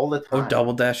all the time. Oh,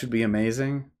 Double Dash would be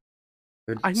amazing.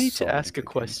 There'd I be need so to many ask a good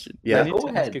games. question. Yeah. I need Go to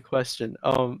ahead. ask a question.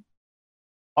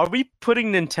 Are we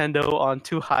putting Nintendo on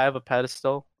too high of a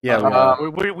pedestal? Yeah, we Uh,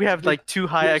 are. We have like too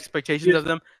high here's- expectations here's- of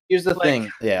them. Here's the like-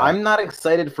 thing. Yeah. I'm not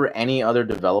excited for any other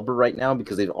developer right now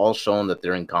because they've all shown that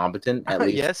they're incompetent, at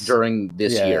least Yes. during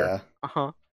this yeah. year.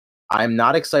 Uh-huh. I'm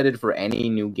not excited for any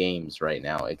new games right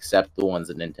now except the ones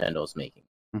that Nintendo's making.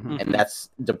 Mhm. And that's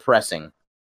depressing. I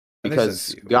think Because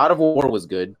so, too. God of War was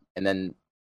good, and then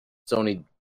Sony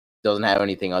doesn't have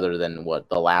anything other than what?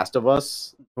 The Last of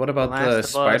Us? What about Last the of Us,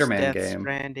 Spider-Man Death game?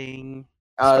 Stranding.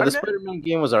 The Spider-Man? Spider-Man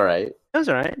game was alright. That was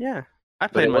alright, yeah. I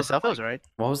it played it wasn't myself. That was alright.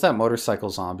 What was that motorcycle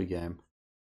zombie game?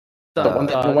 The one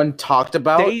that no one talked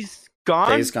about. Days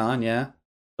Gone. Days Gone, yeah.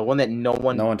 The one that no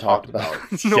one talked about.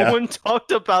 No Yeah. one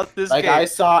talked about this Like game. I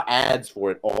saw ads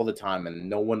for it all the time, and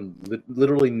no one,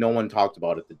 literally no one talked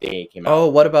about it the day it came out. Oh,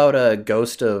 what about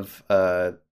Ghost of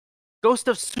Ghost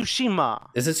of Tsushima.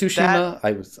 is it Tsushima?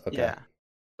 I was okay. Yeah.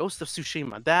 Ghost of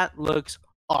Tsushima. That looks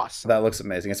awesome. That looks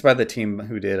amazing. It's by the team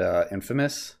who did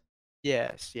Infamous,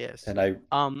 Yes, yes. and I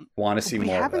want to see we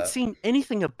more of haven't that. seen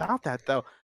anything about that though.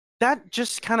 That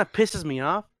just kind of pisses me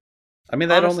off. I mean,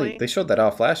 that honestly- they showed that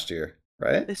off last year,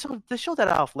 right? They showed that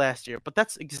off last year, but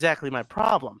that's exactly my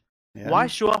problem. Yeah. Why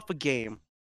show off a game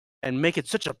and make it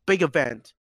such a big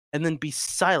event and then be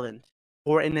silent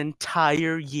for an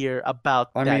entire year about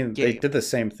I that mean, game? they did the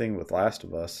same thing with Last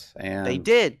of Us, and They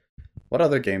did. What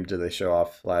other game did they show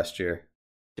off last year?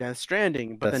 Death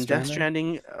Stranding, but Death then Death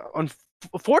Stranding,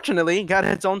 unfortunately, got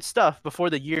its own stuff before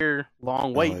the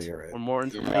year-long wait you're right. for more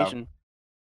information.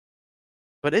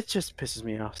 But it just pisses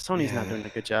me off. Sony's not Yeah. doing a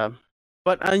good job.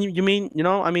 But you mean,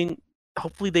 I mean,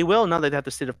 hopefully they will now that they have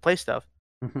the state of play stuff.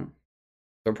 Mm-hmm.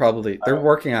 They're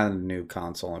working on a new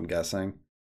console. I'm guessing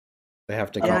they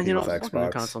have to Yeah, compete with fucking the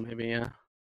Xbox. console maybe, yeah.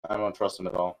 I don't trust them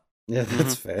at all. Yeah,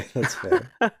 that's fair. That's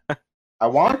fair. I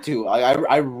want to.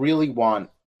 I really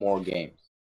want more games.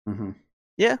 Mm-hmm.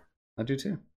 Yeah. I do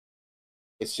too.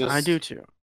 It's just I do too.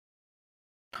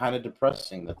 kind of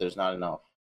depressing that there's not enough.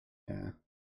 Yeah,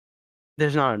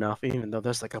 There's not enough, even though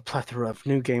there's like a plethora of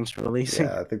new games releasing.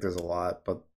 yeah. I think there's a lot,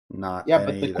 but not Yeah, but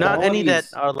any. the that- Not any that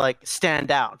Qualities- are like stand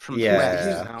out from the Yeah. rest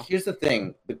Here's, now. here's the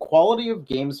thing: the quality of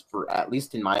games, for at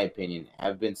least in my opinion,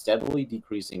 have been steadily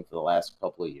decreasing for the last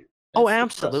couple of years. Oh, It's depressing.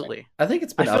 absolutely. I think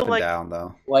it's been I feel up and like- down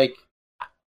though. Like,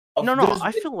 No,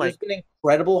 I feel there's like- been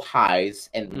incredible highs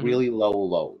and Mhm. really low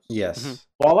lows. Yes. Mhm.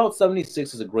 Fallout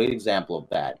 76 is a great example of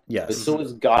that. But Yes. so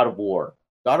is God of War.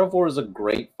 God of War is a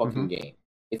great fucking game.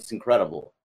 It's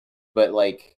incredible. But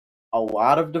like a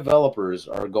lot of developers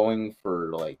are going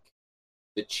for like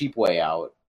the cheap way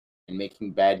out and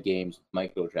making bad games with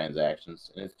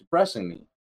microtransactions, and it's depressing me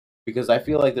because I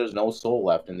feel like there's no soul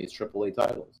left in these AAA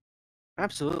titles.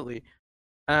 Absolutely.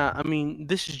 I mean,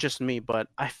 this is just me, but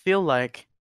I feel like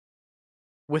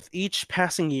with each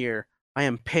passing year, I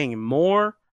am paying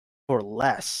more for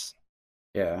less.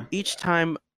 Yeah. Each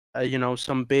time,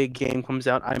 some big game comes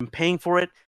out, I'm paying for it,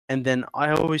 and then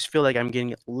I always feel like I'm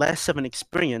getting less of an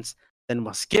experience than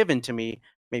was given to me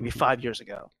maybe Mhm. 5 years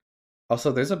ago. Also,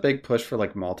 there's a big push for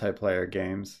like multiplayer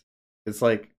games. It's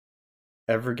like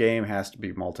every game has to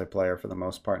be multiplayer for the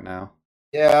most part now.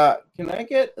 Yeah, can I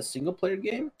get a single player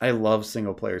game? I love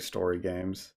single player story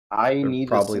games. I They're need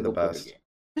probably a the single player best. game.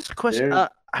 Just a question: There's-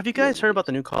 have you guys heard about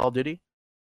the new Call of Duty? Which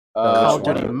Call of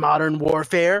one? Duty Modern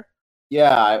Warfare.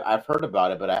 Yeah, I've heard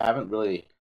about it, but I haven't really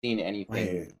seen anything.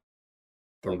 Wait,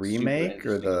 the like, super remake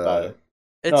or interesting about the? it.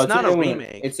 It's No, not a new one.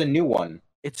 remake. It's a new one.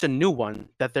 It's a new one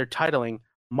that they're titling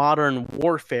Modern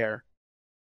Warfare.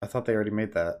 I thought they already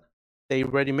made that. They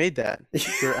already made that.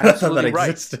 You're I thought absolutely that right.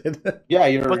 existed. Yeah,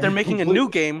 you're. But they're making a new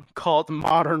game called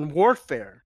Modern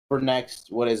Warfare. for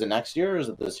next. What is it? Next year or is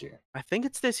it this year? I think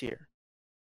it's this year.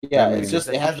 Yeah, I mean, it's just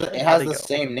it has that's it has usually the how they go.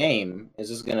 same name. It's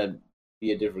just gonna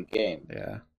be a different game.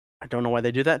 Yeah. I don't know why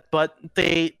they do that, but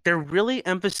they're really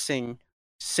emphasizing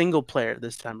single player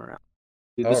this time around.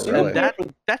 Dude, Oh, the single really? player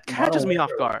That for catches Modern me off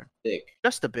Warfare guard was sick.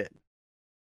 just a bit.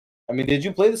 I mean, did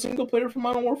you play the single player for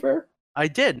Modern Warfare? I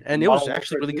did, and it was Modern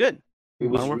actually Warfare really 2? good. It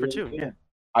was Modern Warfare really 2, good. yeah.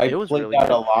 I It was played really that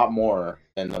good. a lot more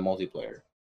than the multiplayer.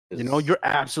 You know, you're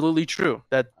absolutely true.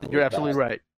 That I you're was absolutely fast.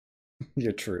 right.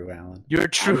 You're true, Alan. You're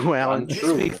true, Alan. I'm You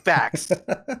true. speak facts.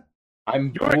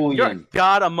 I'm You're bullying.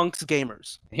 God amongst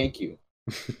gamers. Thank you.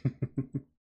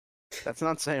 That's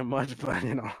not saying much, but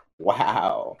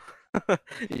Wow.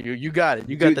 you got it.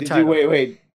 You got the did title.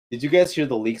 wait. Did you guys hear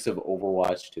the leaks of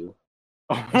Overwatch 2?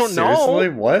 Oh Seriously,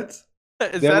 no! what? Is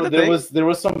There, that a there thing? was there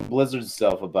was some Blizzard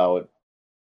stuff about.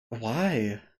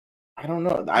 Why? I don't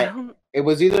know. I don't- It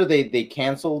was either they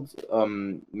canceled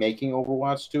making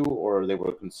Overwatch 2 or they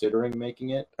were considering making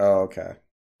it. Oh, okay.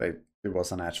 It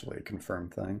wasn't actually a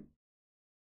confirmed thing.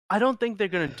 I don't think they're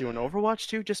gonna do an Overwatch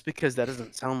 2 just because that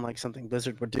doesn't sound like something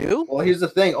Blizzard would do. Well, here's the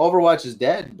thing: Overwatch is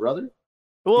dead, brother.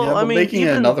 Well, Yeah, I but mean, making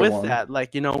even another with one- that,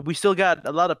 like we still got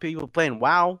a lot of people playing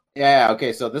WoW. Yeah.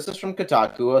 Okay. So this is from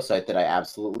Kotaku, a site that I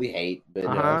absolutely hate, but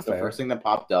it's the Fair. first thing that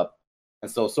popped up. And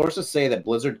so sources say that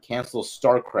Blizzard cancels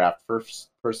StarCraft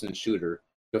first-person shooter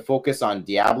to focus on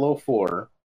Diablo 4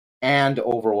 and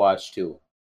Overwatch 2.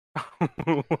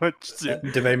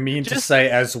 Did they mean to Just- say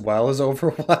as well as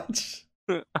Overwatch?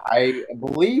 I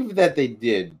believe that they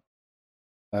did,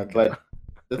 Okay. but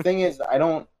the thing is, I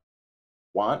don't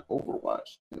want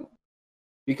Overwatch 2.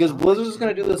 Because Oh, Blizzard is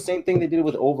going to do the same thing they did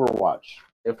with Overwatch,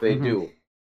 if they Mhm. do.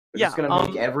 They're Yeah, just going to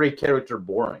make every character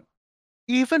boring.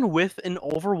 Even with an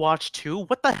Overwatch 2,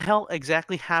 what the hell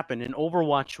exactly happened in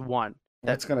Overwatch 1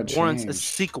 That's gonna warrants a change.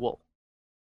 sequel?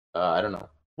 I don't know.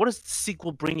 What is the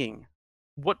sequel bringing?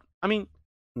 What I mean,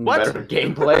 what? Better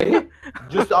gameplay?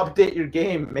 Just update your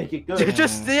game, make it good.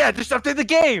 just update the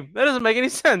game. That doesn't make any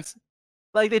sense.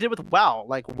 Like they did with WoW.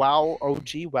 Like WoW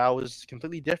OG WoW is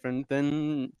completely different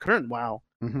than current WoW.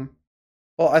 Mm-hmm.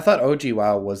 Well, I thought OG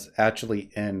WoW was actually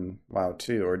in WoW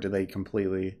too, or did they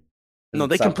completely? is No, it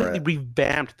they separate? completely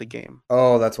revamped the game.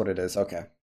 Oh, that's what it is. Okay.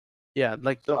 Yeah,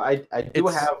 like So I do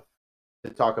It's- have to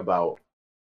talk about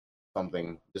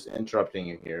something. Just interrupting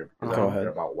you here because Go I don't ahead.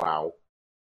 care about WoW.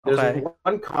 There's Okay.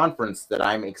 one conference that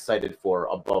I'm excited for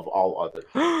above all others.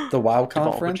 The WoW Devolver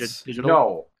conference. Digital.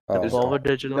 No, Oh. Devolver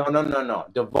Digital. no.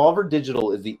 Devolver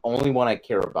Digital is the only one I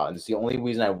care about, and it's the only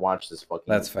reason I watch this fucking.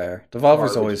 That's fair. Devolver's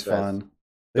Garbage always fest. fun.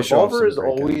 They show off Devolver some is great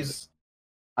games. always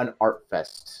an art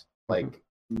fest, like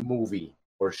movie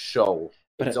or show.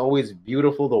 But It's it- always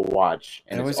beautiful to watch,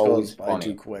 It and always it's always goes by funny.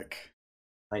 too quick.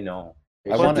 I know. I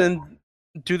But wanna- then,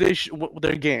 do they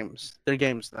their games? Their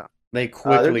games now. They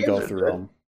quickly games go are through good. them.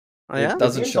 Oh yeah. It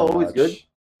doesn't game's show always much. good.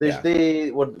 Yeah.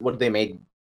 They what they made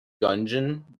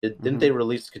Gungeon? Didn't Mhm. they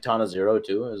release Katana Zero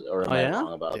too? Or am Oh, I yeah?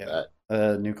 wrong about Yeah.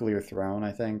 that? Nuclear Throne,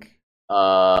 I think.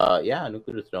 Yeah,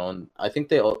 Nuclear Throne. I think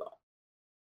they all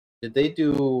did. They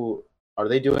do. Are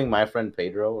they doing My Friend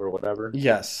Pedro or whatever?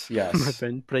 Yes, My yes.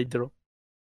 friend Pedro.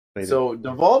 They do. So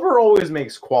Devolver always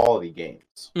makes quality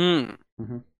games, Mm.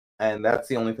 and that's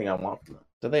the only thing I want from them.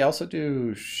 Do they also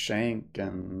do Shank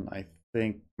and I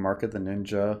think Mark of the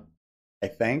Ninja. I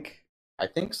think. I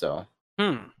think so.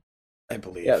 I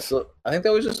believe. Yeah, so I think they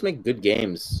always just make good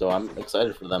games, so I'm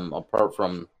excited for them. Apart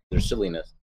from their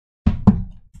silliness.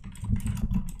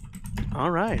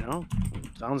 All right. Oh,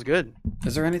 sounds good.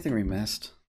 Is there anything we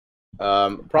missed?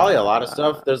 Probably a lot of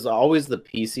stuff. There's always the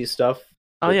PC stuff.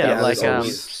 Oh yeah, Yeah, like there's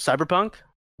always- Cyberpunk.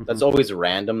 That's always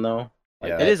random though.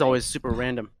 Yeah. It is always super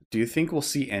random. Do you think we'll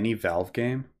see any Valve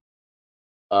game?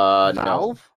 No.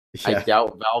 Valve? I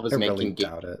doubt Valve is I making really games.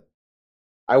 doubt it.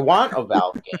 I want a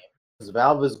Valve game because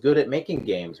Valve is good at making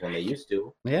games when they used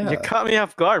to. Yeah. You caught me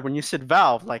off guard when you said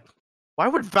Valve. Like, why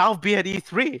would Valve be at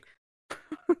E3?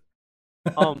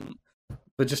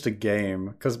 But just a game,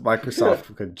 because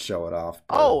Microsoft could show it off.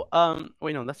 but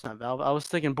Wait, no, that's not Valve. I was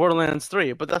thinking Borderlands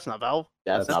 3, but that's not Valve.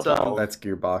 That's That's, not Valve. that's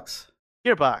Gearbox.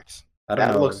 Gearbox. I don't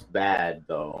That know. looks bad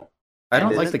though. I don't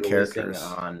And like it's the releasing characters.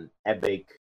 on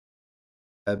Epic.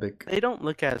 Epic. They don't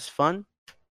look as fun.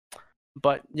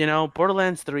 But,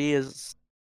 Borderlands 3 is...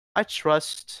 I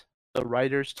trust the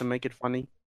writers to make it funny.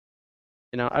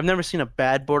 I've never seen a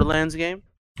bad Borderlands game.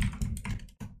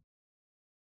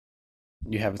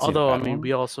 You haven't seen. Although, a I bad mean, one?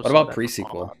 we also What saw about that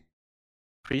pre-sequel?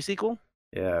 Pre-sequel?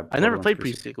 Yeah. I never Borderlands played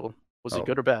pre-sequel. pre-sequel. Was Oh. it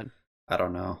good or bad? I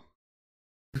don't know.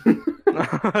 I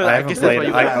I haven't guess that's what played.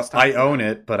 you I asked. own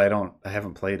it, but I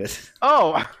haven't played it,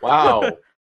 Oh! Wow. so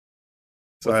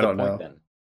What's I the don't point know.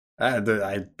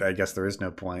 then? I guess there is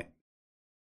no point.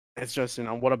 It's just,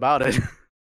 what about it?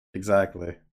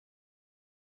 Exactly.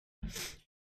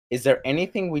 Is there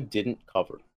anything we didn't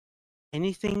cover?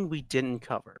 Anything we didn't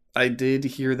cover? I did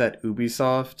hear that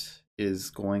Ubisoft is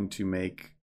going to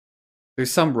make.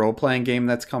 There's some role playing game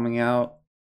that's coming out.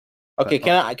 Okay,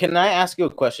 can I ask you a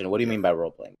question? What do you mean by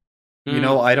role playing? You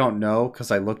know, I don't know because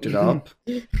I looked it up,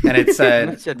 and it said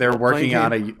It said they're role-playing working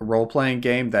on a role playing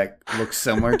game that looks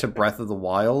similar to Breath of the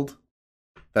Wild.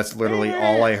 That's literally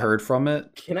all I heard from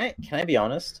it. Can I be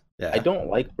honest? Yeah, I don't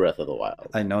like Breath of the Wild.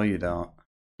 I know you don't.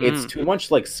 It's too much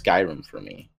like Skyrim for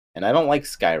me, and I don't like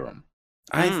Skyrim.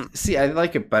 I see. I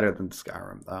like it better than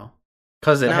Skyrim though,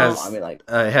 because it No, has. I mean, like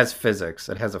it has physics.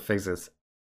 It has a physics.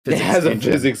 it has a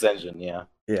engine. physics engine. Yeah,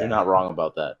 Yeah. you're not wrong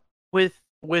about that. With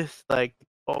like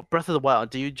Breath of the Wild,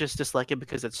 do you just dislike it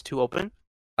because it's too open?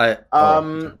 I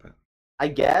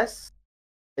guess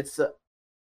it's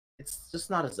just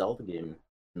not a Zelda game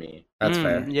to me. That's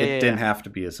fair. yeah, it yeah, didn't yeah. have to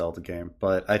be a Zelda game,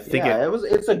 but I think Yeah,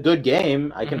 it's a good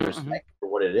game. I can Mhm, respect for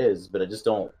what it is, but I just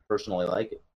don't personally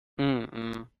like it.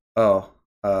 Mm-mm.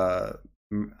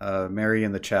 Mary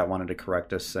in the chat wanted to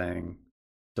correct us, saying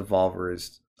Devolver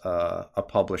is a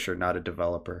publisher, not a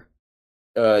developer.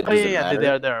 Oh Does it yeah,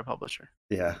 matter? they're a publisher.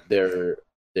 Yeah, They're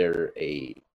They're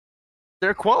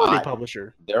a quality I-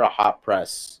 publisher. they're a hot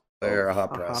press. they're a hot A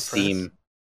hot press. press. Steam,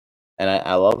 and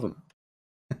I love them.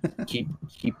 keep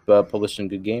publishing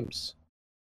good games.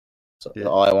 So Yeah. that's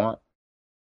all I want.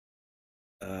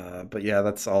 But yeah,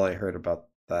 that's all I heard about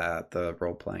that. The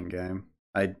role playing game.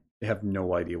 I have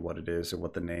no idea what it is or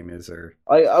what the name is or.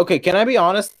 Okay, can I be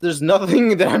honest? There's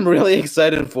nothing that I'm really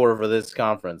excited for this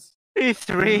conference.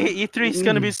 E3 is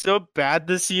gonna be so bad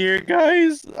this year,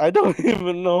 guys. I don't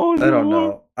even know. I don't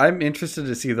know. I'm interested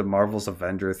to see the Marvel's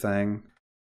Avenger thing,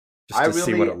 just I to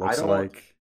see what really- it looks I don't- like.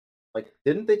 Like,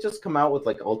 didn't they just come out with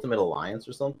like Ultimate Alliance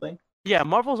or something? Yeah,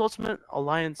 Marvel's Ultimate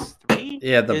Alliance 3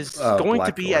 Yeah, the is going to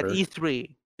Black be Order. at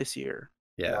E3 this year.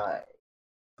 Yeah, Why?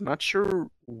 I'm not sure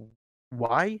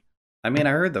why. I mean,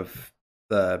 I heard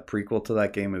the prequel to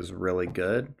that game is really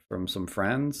good from some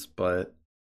friends, but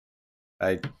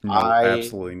I know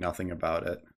absolutely nothing about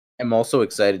it. I'm also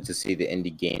excited to see the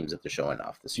indie games that they're showing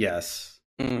off this year. Yes,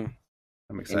 Mm.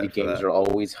 I'm Indie excited for games that. are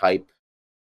always hype.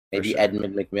 Maybe sure.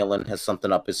 Edmund McMillan has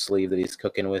something up his sleeve that he's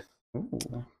cooking with. Ooh.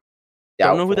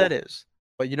 Don't know who Doubtful. that is.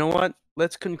 But you know what?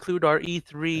 Let's conclude our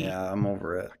E3 Yeah, I'm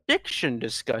over it. prediction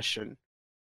discussion.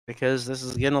 Because this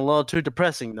is getting a little too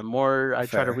depressing. The more I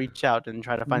try to Fair. reach out and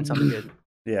try to find something good.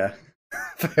 Yeah,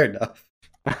 fair enough.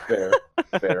 Fair,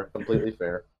 fair, completely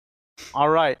fair. All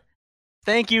right.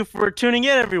 Thank you for tuning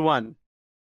in, everyone.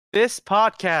 This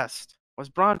podcast was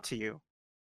brought to you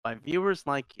by viewers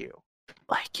like you.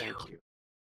 Thank you.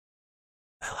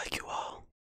 I like you all.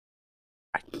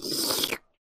 It's a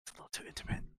little too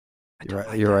intimate. I You're don't right.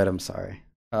 like You're that. right. I'm sorry.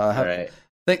 All right,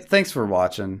 Thanks for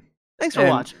watching. Thanks for And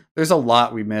watching. There's a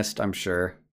lot we missed, I'm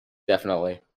sure.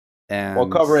 definitely. And We'll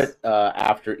cover it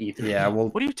after E3. Yeah, we'll.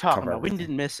 What are you talking cover about? We everything.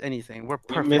 didn't miss anything. We're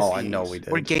We perfect. missed Oh, I know we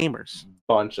did. We're gamers.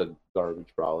 bunch of garbage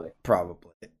probably.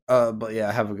 Probably. But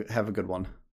yeah, have a good one.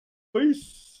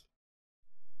 Peace.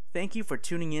 Thank you for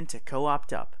tuning in to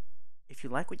Co-opt Up. If you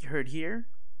like what you heard here,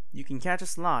 you can catch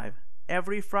us live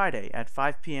every Friday at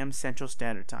 5 p.m. Central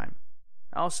Standard Time.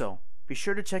 Also, be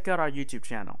sure to check out our YouTube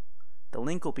channel. The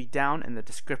link will be down in the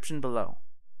description below.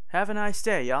 Have a nice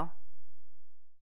day, y'all.